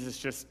Jesus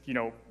just,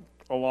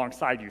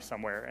 alongside you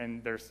somewhere?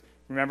 And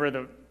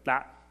remember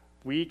that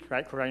week,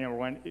 right? Core number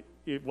one,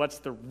 what's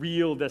the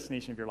real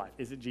destination of your life?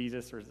 Is it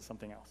Jesus or is it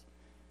something else?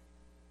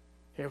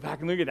 Go back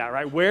and look at that,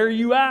 right? Where are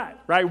you at,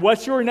 right?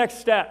 What's your next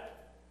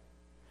step?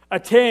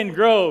 Attend,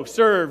 grow,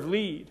 serve,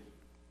 lead,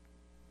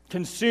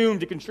 consume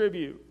to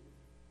contribute.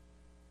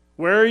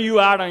 Where are you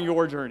at on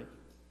your journey?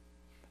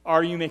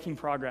 Are you making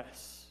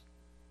progress?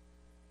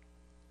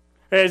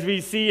 As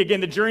we see,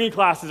 again, the journey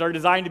classes are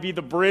designed to be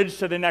the bridge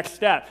to the next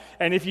step.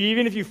 And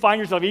even if you find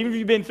yourself, even if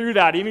you've been through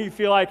that, even if you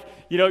feel like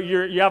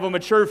you have a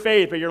mature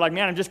faith, but you're like,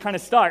 man, I'm just kind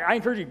of stuck, I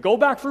encourage you, go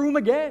back through them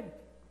again.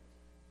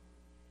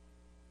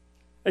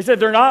 They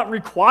said they're not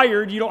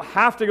required. You don't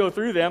have to go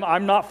through them.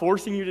 I'm not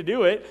forcing you to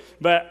do it.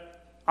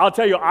 But I'll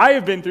tell you, I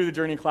have been through the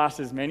journey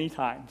classes many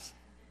times.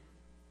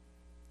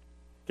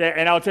 Okay,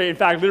 and I'll tell you, in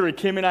fact, literally,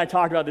 Kim and I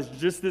talked about this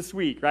just this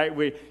week, right?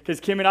 Because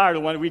Kim and I are the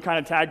one that we kind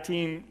of tag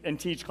team and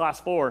teach Class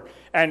 4.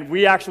 And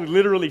we actually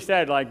literally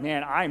said, like,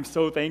 man, I'm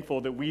so thankful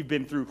that we've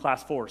been through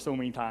Class 4 so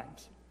many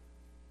times.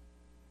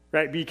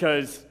 Right?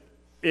 Because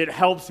it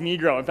helps me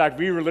grow. In fact,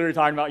 we were literally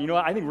talking about,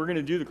 what, I think we're going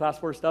to do the Class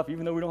 4 stuff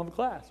even though we don't have a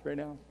class right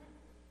now.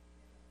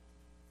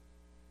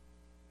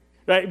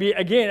 Right?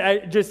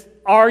 Again,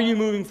 are you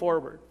moving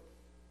forward?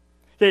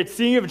 Okay,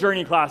 seeing of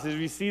journey classes,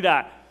 we see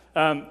that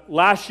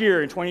last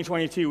year in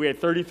 2022, we had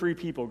 33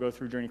 people go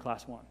through Journey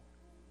Class 1.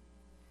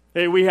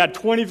 Okay, we had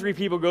 23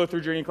 people go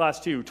through Journey Class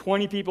 2,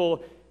 20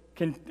 people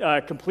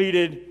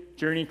completed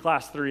Journey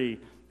Class 3,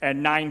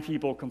 and 9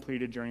 people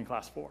completed Journey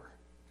Class 4.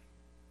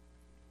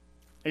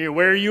 Okay,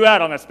 where are you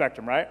at on that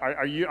spectrum, right?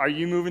 Are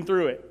you moving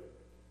through it?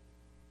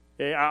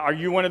 Okay, are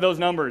you one of those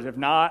numbers? If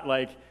not,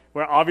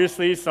 where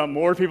obviously some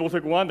more people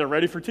took 1, they're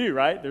ready for 2,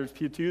 right? There's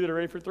 2 that are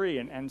ready for 3,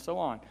 and so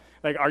on.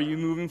 Are you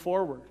moving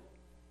forward?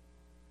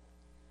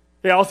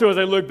 Yeah, also, as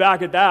I look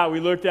back at that, we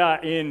looked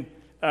at in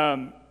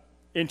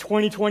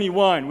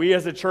 2021, we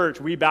as a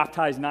church, we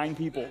baptized 9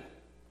 people.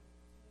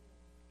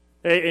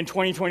 In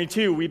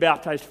 2022, we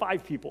baptized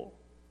 5 people.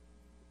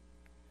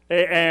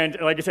 And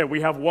like I said,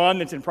 we have 1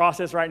 that's in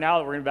process right now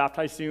that we're going to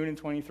baptize soon in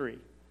 23.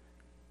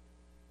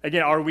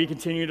 Again, are we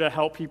continuing to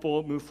help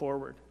people move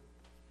forward?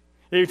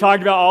 We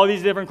talked about all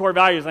these different core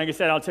values. Like I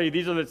said, I'll tell you,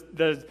 these are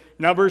the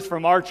numbers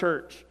from our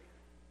church.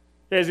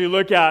 As we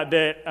look at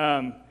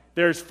that,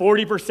 there's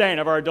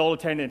 40% of our adult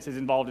attendance is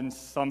involved in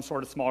some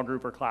sort of small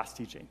group or class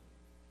teaching.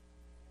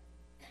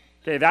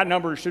 Okay, that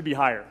number should be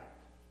higher,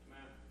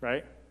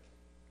 right?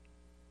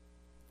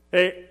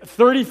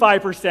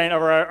 35%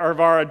 of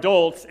our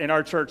adults in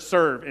our church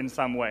serve in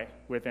some way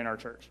within our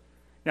church.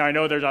 Now, I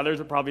know there's others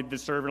that probably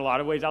serve in a lot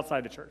of ways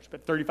outside the church,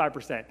 but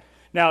 35%.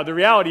 Now, the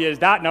reality is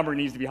that number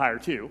needs to be higher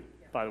too,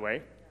 by the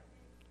way.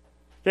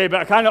 Okay,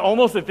 but kind of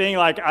almost the thing,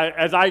 like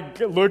as I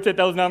looked at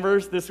those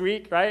numbers this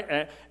week,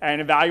 right,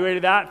 and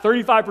evaluated that,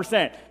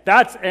 35%.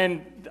 That's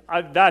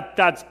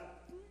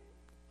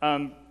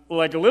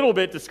like a little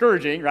bit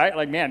discouraging, right?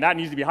 Like, man, that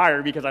needs to be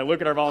higher, because I look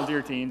at our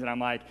volunteer teams and I'm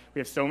like, we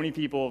have so many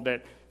people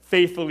that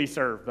faithfully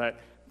serve, but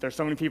there's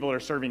so many people that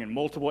are serving in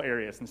multiple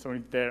areas, and so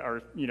many that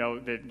are,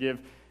 that give.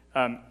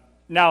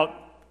 Now,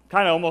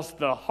 kind of almost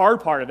the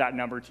hard part of that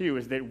number too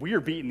is that we are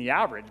beating the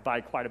average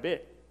by quite a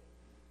bit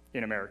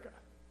in America.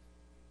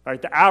 Right?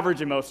 The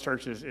average in most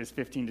churches is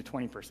 15 to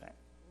 20%.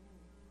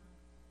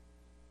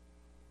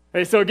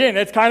 Okay, so again,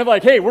 it's kind of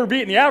like, hey, we're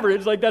beating the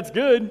average, like that's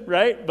good,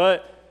 right?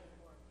 But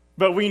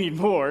we need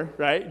more,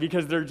 right?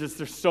 Because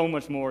there's so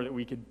much more that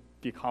we could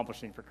be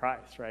accomplishing for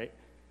Christ, right?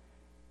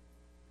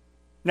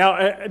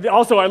 Now,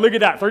 also, I look at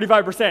that,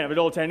 35% of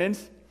adult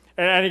attendance.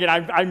 And again,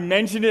 I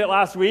mentioned it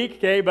last week,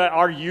 okay, but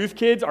our youth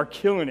kids are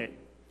killing it.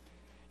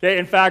 Okay,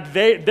 in fact,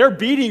 they're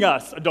beating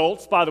us,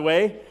 adults, by the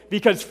way,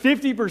 because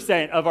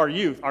 50% of our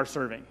youth are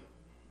serving.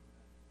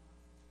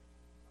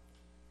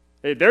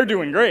 Hey, they're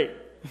doing great.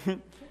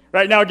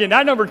 Right now, again,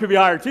 that number could be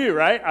higher too,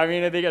 right? I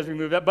mean, I think as we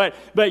move up.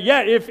 But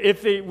yet,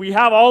 if we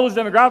have all those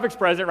demographics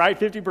present, right,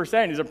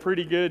 50% is a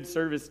pretty good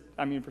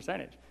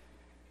percentage.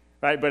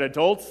 Right? But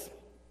adults,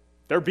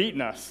 they're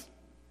beating us.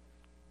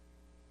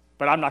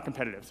 But I'm not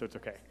competitive, so it's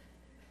okay.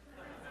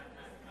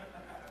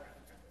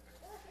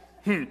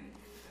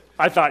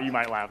 I thought you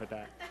might laugh at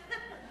that.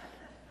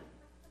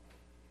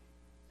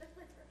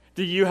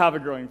 Do you have a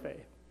growing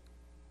faith?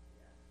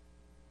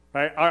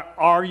 Right?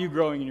 Are you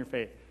growing in your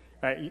faith?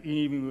 Right? You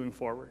need to be moving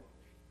forward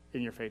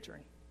in your faith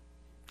journey.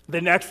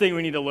 The next thing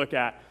we need to look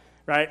at,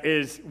 right,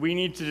 is we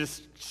need to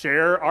just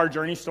share our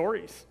journey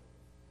stories.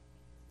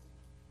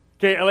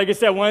 Okay, like I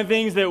said, one of the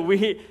things that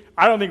we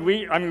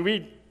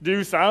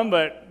do some,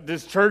 but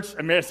this church,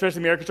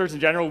 especially American church in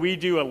general, we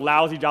do a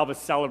lousy job of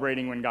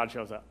celebrating when God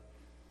shows up.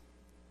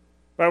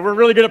 But we're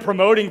really good at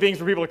promoting things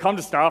for people to come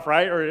to stuff,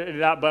 right? Or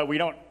that, but we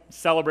don't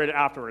celebrate it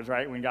afterwards,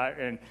 right? When God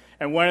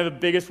and one of the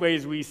biggest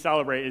ways we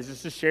celebrate is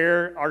just to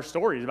share our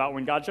stories about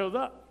when God shows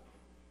up.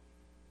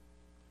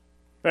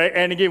 Right?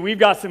 And again, we've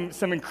got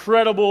some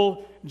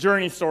incredible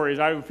journey stories.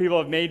 People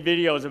have made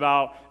videos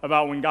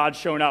about when God's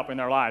shown up in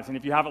their lives. And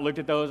if you haven't looked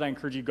at those, I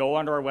encourage you to go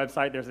onto our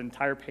website. There's an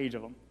entire page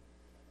of them.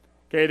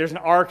 Okay, there's an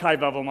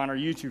archive of them on our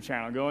YouTube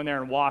channel. Go in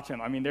there and watch them.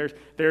 I mean,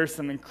 there's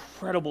some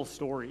incredible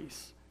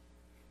stories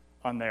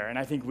on there, and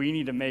I think we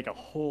need to make a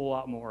whole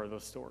lot more of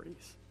those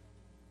stories.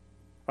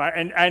 Right?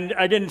 And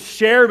again,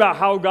 share about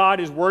how God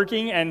is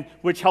working, and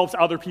which helps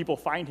other people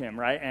find Him,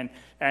 right?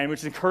 And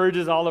which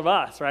encourages all of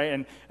us, right?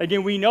 And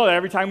again, we know that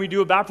every time we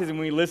do a baptism,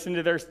 we listen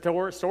to their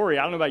story.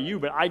 I don't know about you,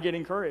 but I get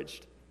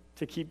encouraged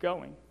to keep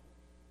going.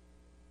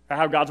 Right?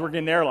 How God's working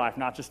in their life,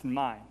 not just in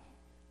mine.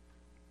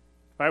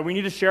 Right? We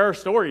need to share our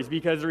stories,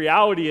 because the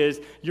reality is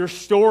your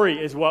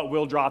story is what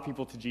will draw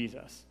people to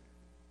Jesus.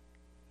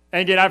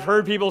 And again, I've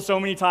heard people so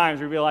many times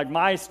where they'll be like,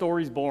 my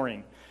story's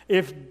boring.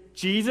 If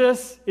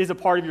Jesus is a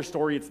part of your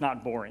story, it's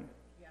not boring.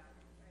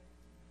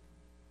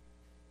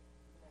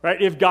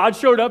 Right? If God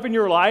showed up in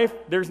your life,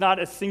 there's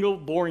not a single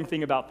boring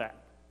thing about that.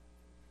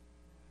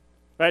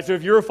 Right? So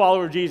if you're a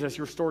follower of Jesus,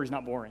 your story's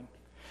not boring.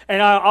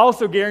 And I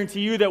also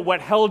guarantee you that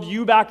what held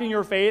you back in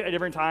your faith at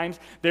different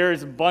times,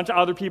 there's a bunch of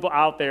other people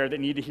out there that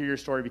need to hear your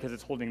story, because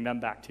it's holding them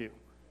back too.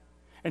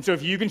 And so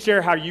if you can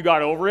share how you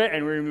got over it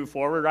and we move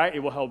forward, right, it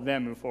will help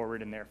them move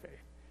forward in their faith.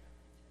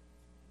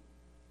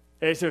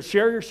 Okay, so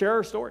share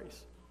our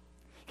stories.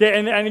 Okay,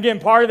 and again,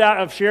 part of that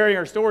of sharing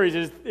our stories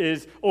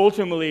is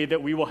ultimately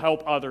that we will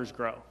help others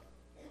grow.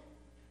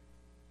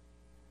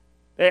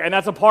 Okay, and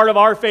that's a part of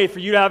our faith. For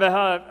you to have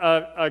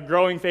a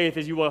growing faith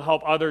is you will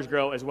help others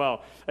grow as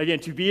well. Again,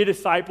 to be a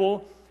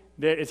disciple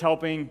that is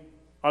helping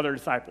other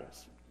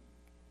disciples.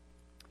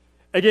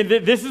 Again,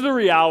 this is a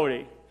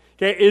reality.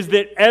 Okay, is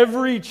that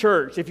every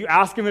church, if you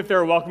ask them if they're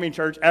a welcoming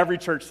church, every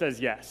church says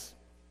yes.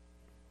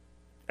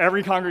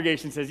 Every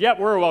congregation says, yep,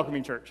 we're a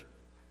welcoming church.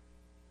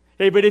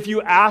 Okay, but if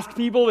you ask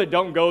people that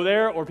don't go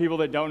there, or people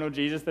that don't know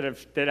Jesus that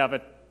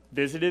have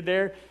visited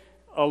there,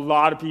 a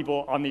lot of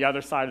people on the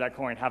other side of that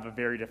coin have a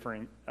very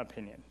different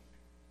opinion.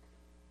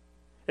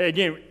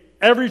 Again,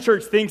 every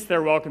church thinks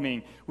they're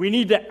welcoming. We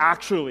need to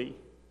actually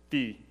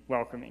be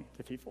welcoming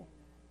to people.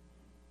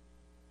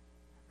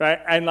 Right?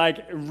 And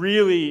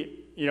really,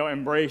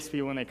 embrace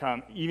people when they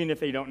come, even if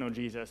they don't know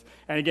Jesus.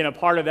 And again, a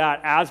part of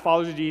that, as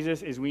followers of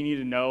Jesus, is we need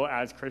to know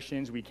as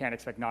Christians, we can't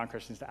expect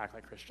non-Christians to act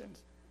like Christians.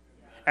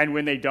 And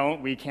when they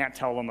don't, we can't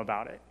tell them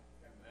about it.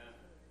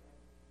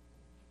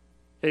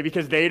 Okay,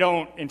 because they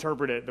don't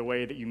interpret it the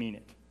way that you mean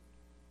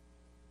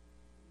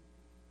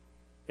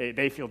it.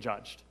 They feel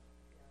judged.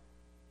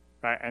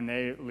 Right? And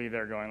they leave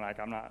there going like,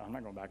 I'm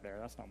not going back there.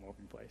 That's not a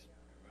welcoming place.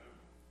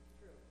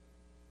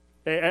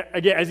 Okay,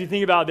 again, as you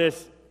think about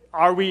this,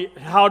 how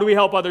do we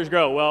help others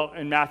grow? Well,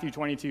 in Matthew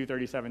 22,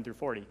 37 through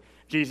 40,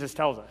 Jesus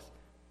tells us.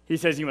 He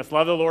says, you must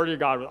love the Lord your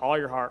God with all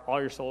your heart,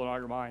 all your soul, and all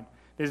your mind.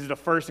 This is the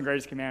first and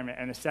greatest commandment,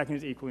 and the second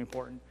is equally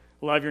important.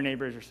 Love your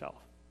neighbor as yourself.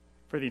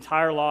 For the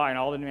entire law and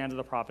all the demands of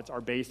the prophets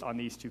are based on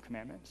these two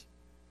commandments.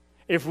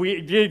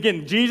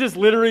 Again, Jesus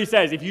literally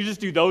says, if you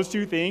just do those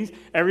two things,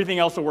 everything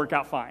else will work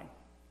out fine.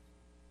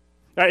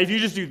 Right? If you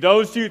just do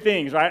those two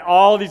things, right,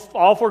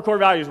 all four core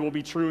values will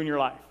be true in your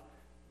life.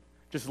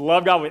 Just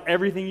love God with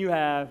everything you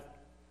have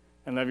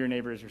and love your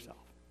neighbor as yourself.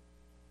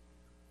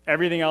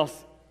 Everything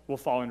else will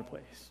fall into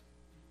place.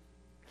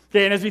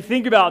 Okay, and as we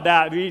think about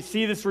that, we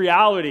see this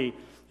reality,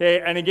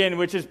 okay, and again,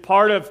 which is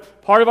part of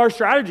our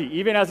strategy,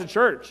 even as a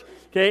church,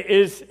 okay,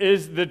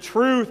 is the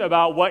truth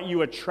about what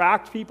you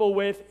attract people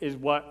with is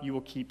what you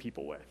will keep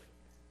people with.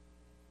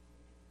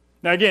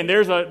 Now again,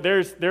 there's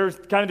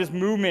kind of this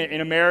movement in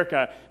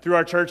America through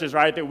our churches,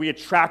 right, that we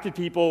attracted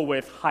people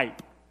with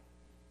hype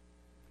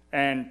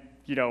and,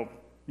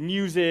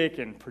 music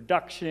and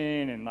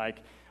production and like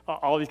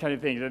all these kind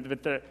of things.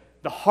 But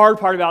the hard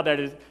part about that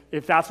is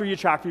if that's what you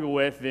attract people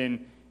with,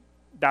 then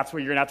that's what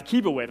you're going to have to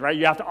keep it with, right?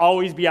 You have to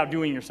always be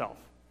outdoing yourself.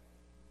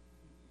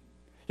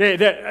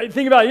 Okay,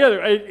 think about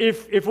it.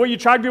 If what you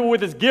attract people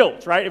with is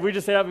guilt, right? If we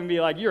just say up and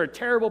be like, you're a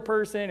terrible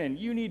person and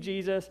you need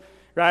Jesus,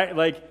 right?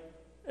 Like,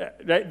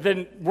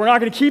 then we're not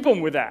going to keep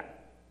them with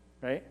that,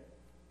 right?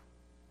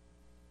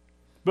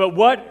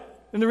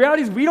 And the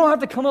reality is we don't have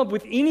to come up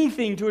with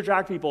anything to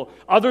attract people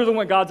other than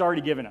what God's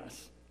already given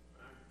us.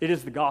 It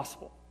is the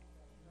gospel.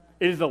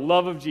 It is the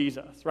love of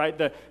Jesus, right?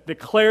 The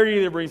clarity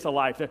that it brings to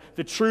life,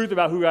 the truth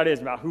about who God is,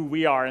 about who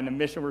we are, and the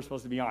mission we're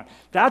supposed to be on.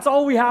 That's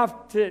all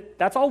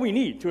we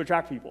need to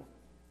attract people.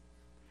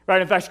 Right?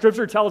 In fact,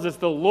 Scripture tells us He's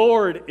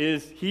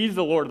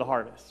the Lord of the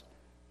harvest.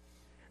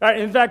 Right?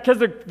 In fact, because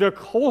the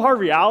whole hard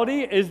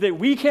reality is that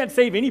we can't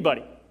save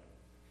anybody.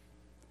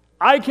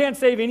 I can't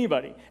save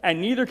anybody,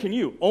 and neither can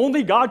you.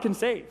 Only God can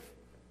save.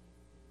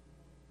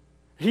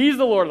 He's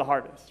the Lord of the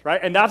harvest, right?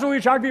 And that's what we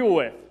attract people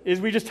with,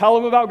 is we just tell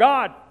them about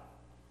God.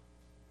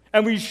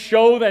 And we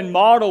show and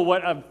model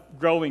what a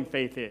growing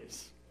faith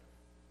is,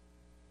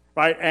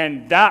 right?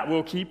 And that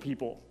will keep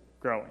people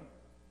growing,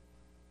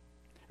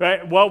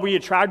 right? What we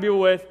attract people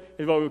with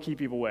is what we'll keep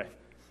people with.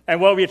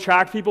 And what we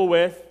attract people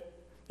with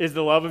is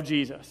the love of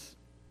Jesus,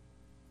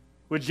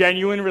 with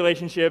genuine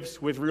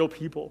relationships with real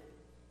people.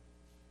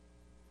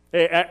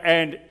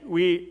 And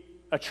we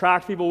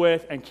attract people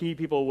with and keep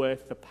people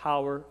with the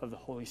power of the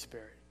Holy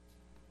Spirit,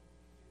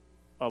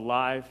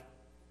 alive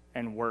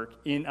and work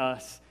in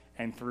us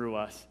and through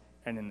us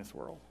and in this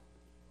world.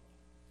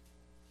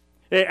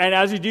 And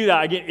as you do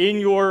that, again, in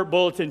your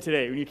bulletin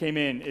today, when you came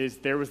in,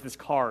 there was this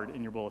card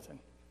in your bulletin.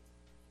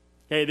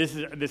 Okay, this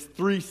is this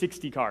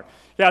 360 card.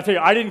 Yeah, I'll tell you,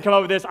 I didn't come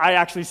up with this. I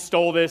actually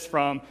stole this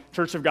from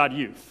Church of God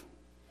Youth.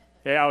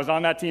 Okay, I was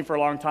on that team for a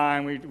long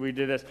time. We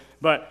did this.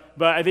 But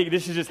I think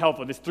this is just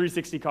helpful, this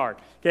 360 card.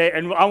 Okay,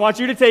 and I want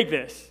you to take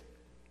this.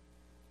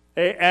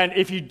 Okay, and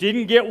if you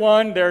didn't get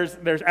one, there's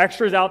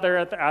extras out there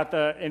at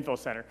the info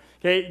center.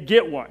 Okay,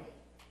 get one.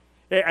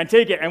 Okay, and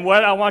take it. And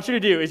what I want you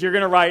to do is you're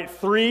going to write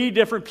 3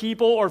 different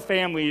people or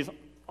families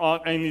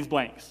in these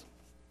blanks.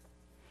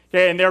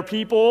 Okay, and they're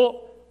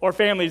people or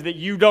families that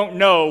you don't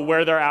know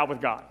where they're at with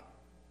God.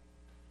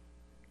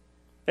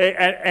 Okay,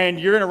 and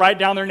you're going to write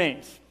down their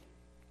names.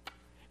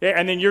 Okay,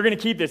 and then you're going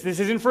to keep this. This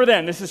isn't for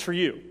them. This is for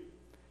you.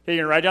 Okay, you're going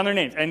to write down their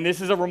names. And this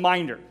is a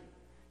reminder.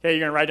 Okay, you're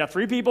going to write down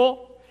 3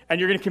 people, and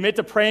you're going to commit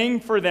to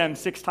praying for them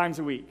 6 times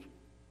a week.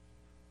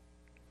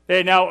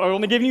 Okay, now, I'm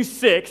only giving you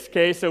 6,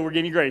 okay, so we're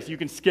giving you grace. You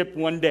can skip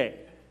 1 day.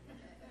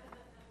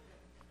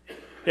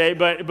 Okay,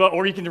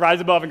 or you can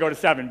rise above and go to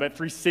 7, but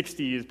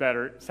 360 is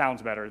better,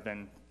 sounds better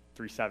than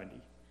 370.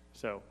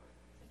 So,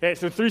 okay,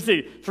 so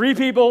 360. 3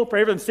 people,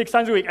 pray for them 6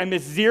 times a week, and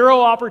miss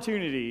 0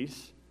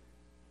 opportunities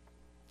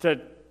to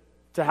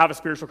have a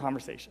spiritual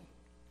conversation.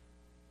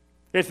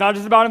 It's not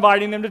just about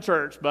inviting them to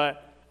church,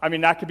 but,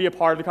 that could be a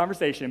part of the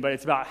conversation, but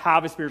it's about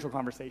have a spiritual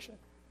conversation.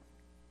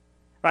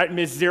 Right?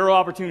 Miss 0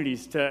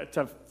 opportunities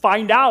to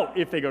find out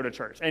if they go to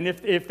church. And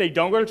if they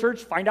don't go to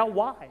church, find out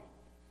why.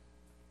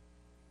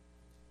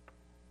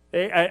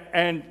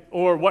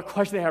 Or what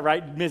question they have,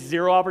 right? Miss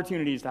 0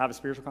 opportunities to have a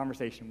spiritual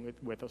conversation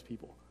with those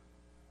people.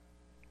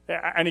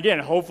 And again,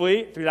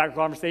 hopefully, through that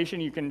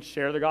conversation, you can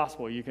share the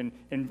gospel. You can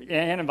and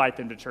invite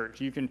them to church.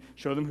 You can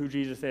show them who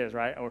Jesus is,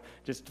 right? Or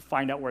just to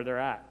find out where they're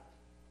at.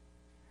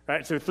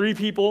 Right? So 3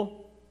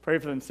 people, pray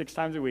for them 6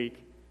 times a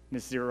week,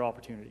 miss 0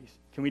 opportunities.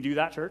 Can we do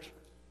that, church?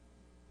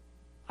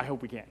 I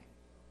hope we can.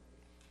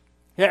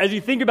 Yeah, as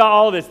you think about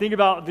all of this, think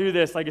about through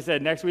this. Like I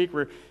said, next week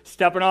we're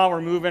stepping on.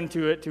 We're moving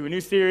to a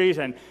new series,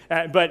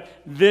 but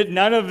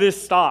none of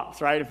this stops,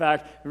 right? In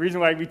fact, the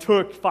reason why we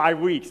took 5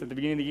 weeks at the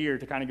beginning of the year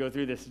to kind of go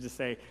through this is to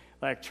say,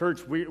 like,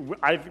 church, we've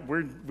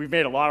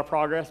made a lot of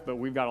progress, but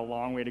we've got a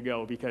long way to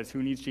go because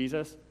who needs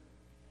Jesus?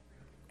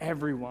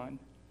 Everyone.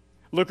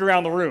 Look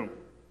around the room.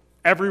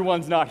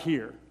 Everyone's not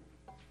here,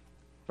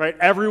 right?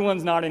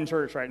 Everyone's not in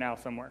church right now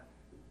somewhere,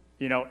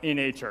 in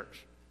a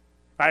church.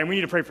 Right, and we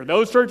need to pray for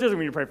those churches, and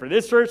we need to pray for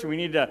this church,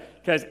 and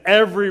because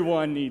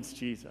everyone needs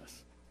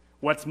Jesus.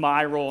 What's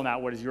my role in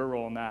that? What is your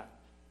role in that?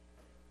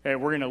 Okay,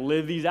 we're going to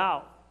live these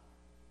out.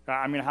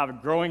 I'm going to have a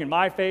growing in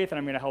my faith, and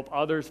I'm going to help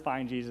others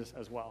find Jesus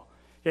as well.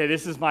 Okay,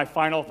 this is my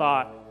final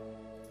thought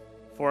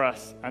for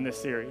us on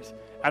this series.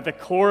 At the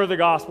core of the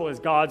gospel is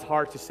God's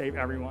heart to save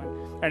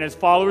everyone. And as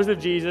followers of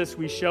Jesus,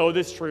 we show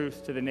this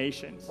truth to the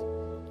nations.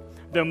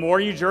 The more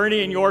you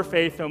journey in your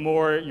faith, the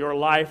more your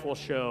life will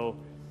show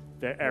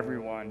that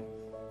everyone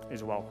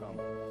is welcome.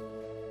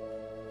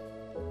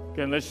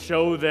 Again, let's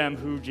show them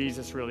who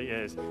Jesus really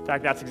is. In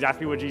fact, that's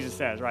exactly what Jesus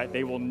says, right?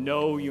 They will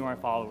know you are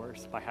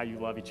followers by how you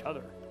love each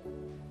other,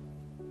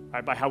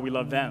 right? By how we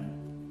love them.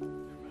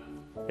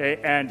 Okay,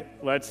 and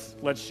let's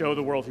show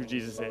the world who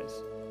Jesus is.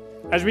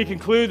 As we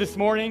conclude this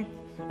morning,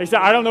 I said,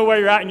 I don't know where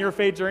you're at in your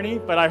faith journey,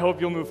 but I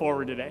hope you'll move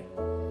forward today.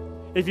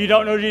 If you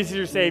don't know Jesus as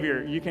your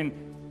Savior, you can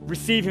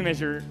receive him as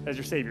your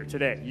Savior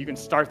today. You can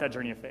start that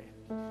journey of faith.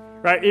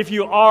 Right? If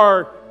you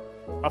are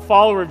a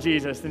follower of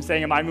Jesus, then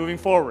saying, am I moving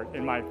forward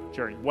in my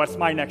journey? What's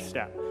my next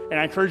step? And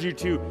I encourage you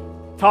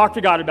to talk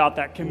to God about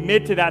that.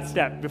 Commit to that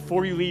step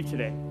before you leave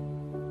today.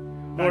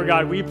 Lord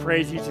God, we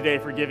praise you today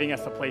for giving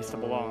us a place to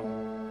belong.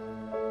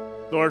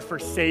 Lord, for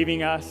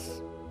saving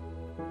us,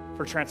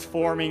 for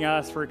transforming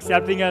us, for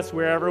accepting us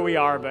wherever we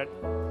are, but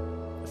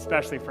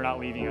especially for not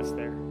leaving us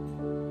there.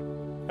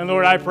 And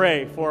Lord, I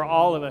pray for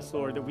all of us,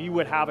 Lord, that we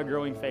would have a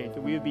growing faith,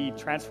 that we would be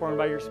transformed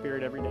by your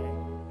Spirit every day.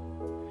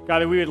 God,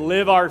 that we would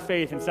live our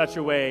faith in such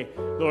a way,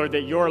 Lord,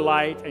 that your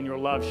light and your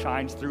love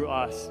shines through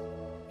us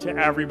to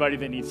everybody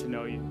that needs to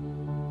know you,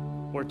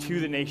 or to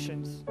the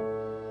nations,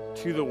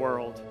 to the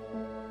world,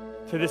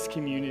 to this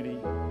community,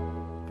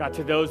 God,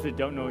 to those that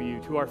don't know you,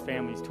 to our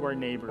families, to our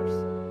neighbors,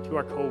 to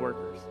our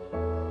co-workers.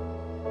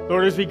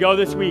 Lord, as we go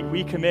this week,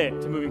 we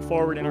commit to moving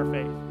forward in our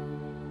faith.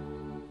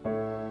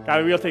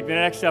 God, we will take the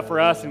next step for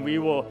us, and we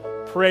will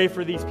pray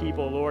for these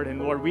people, Lord. And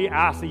Lord, we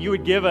ask that you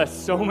would give us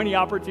so many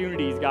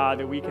opportunities, God,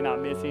 that we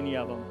cannot miss any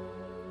of them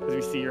as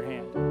we see your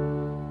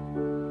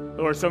hand.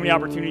 Lord, so many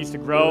opportunities to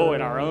grow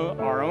in our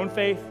own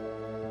faith,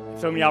 and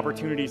so many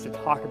opportunities to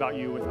talk about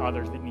you with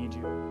others that need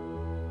you.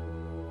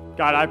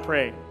 God, I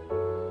pray,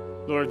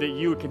 Lord, that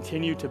you would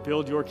continue to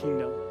build your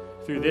kingdom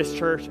through this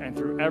church and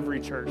through every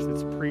church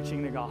that's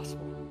preaching the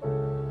gospel.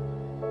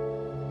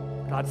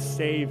 God,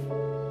 save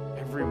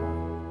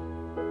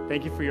everyone.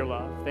 Thank you for your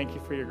love. Thank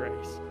you for your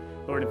grace.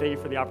 Lord, and thank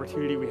you for the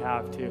opportunity we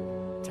have to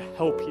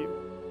help you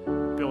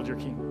build your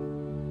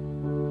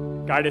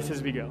kingdom. Guide us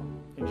as we go.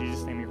 In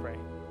Jesus' name we pray.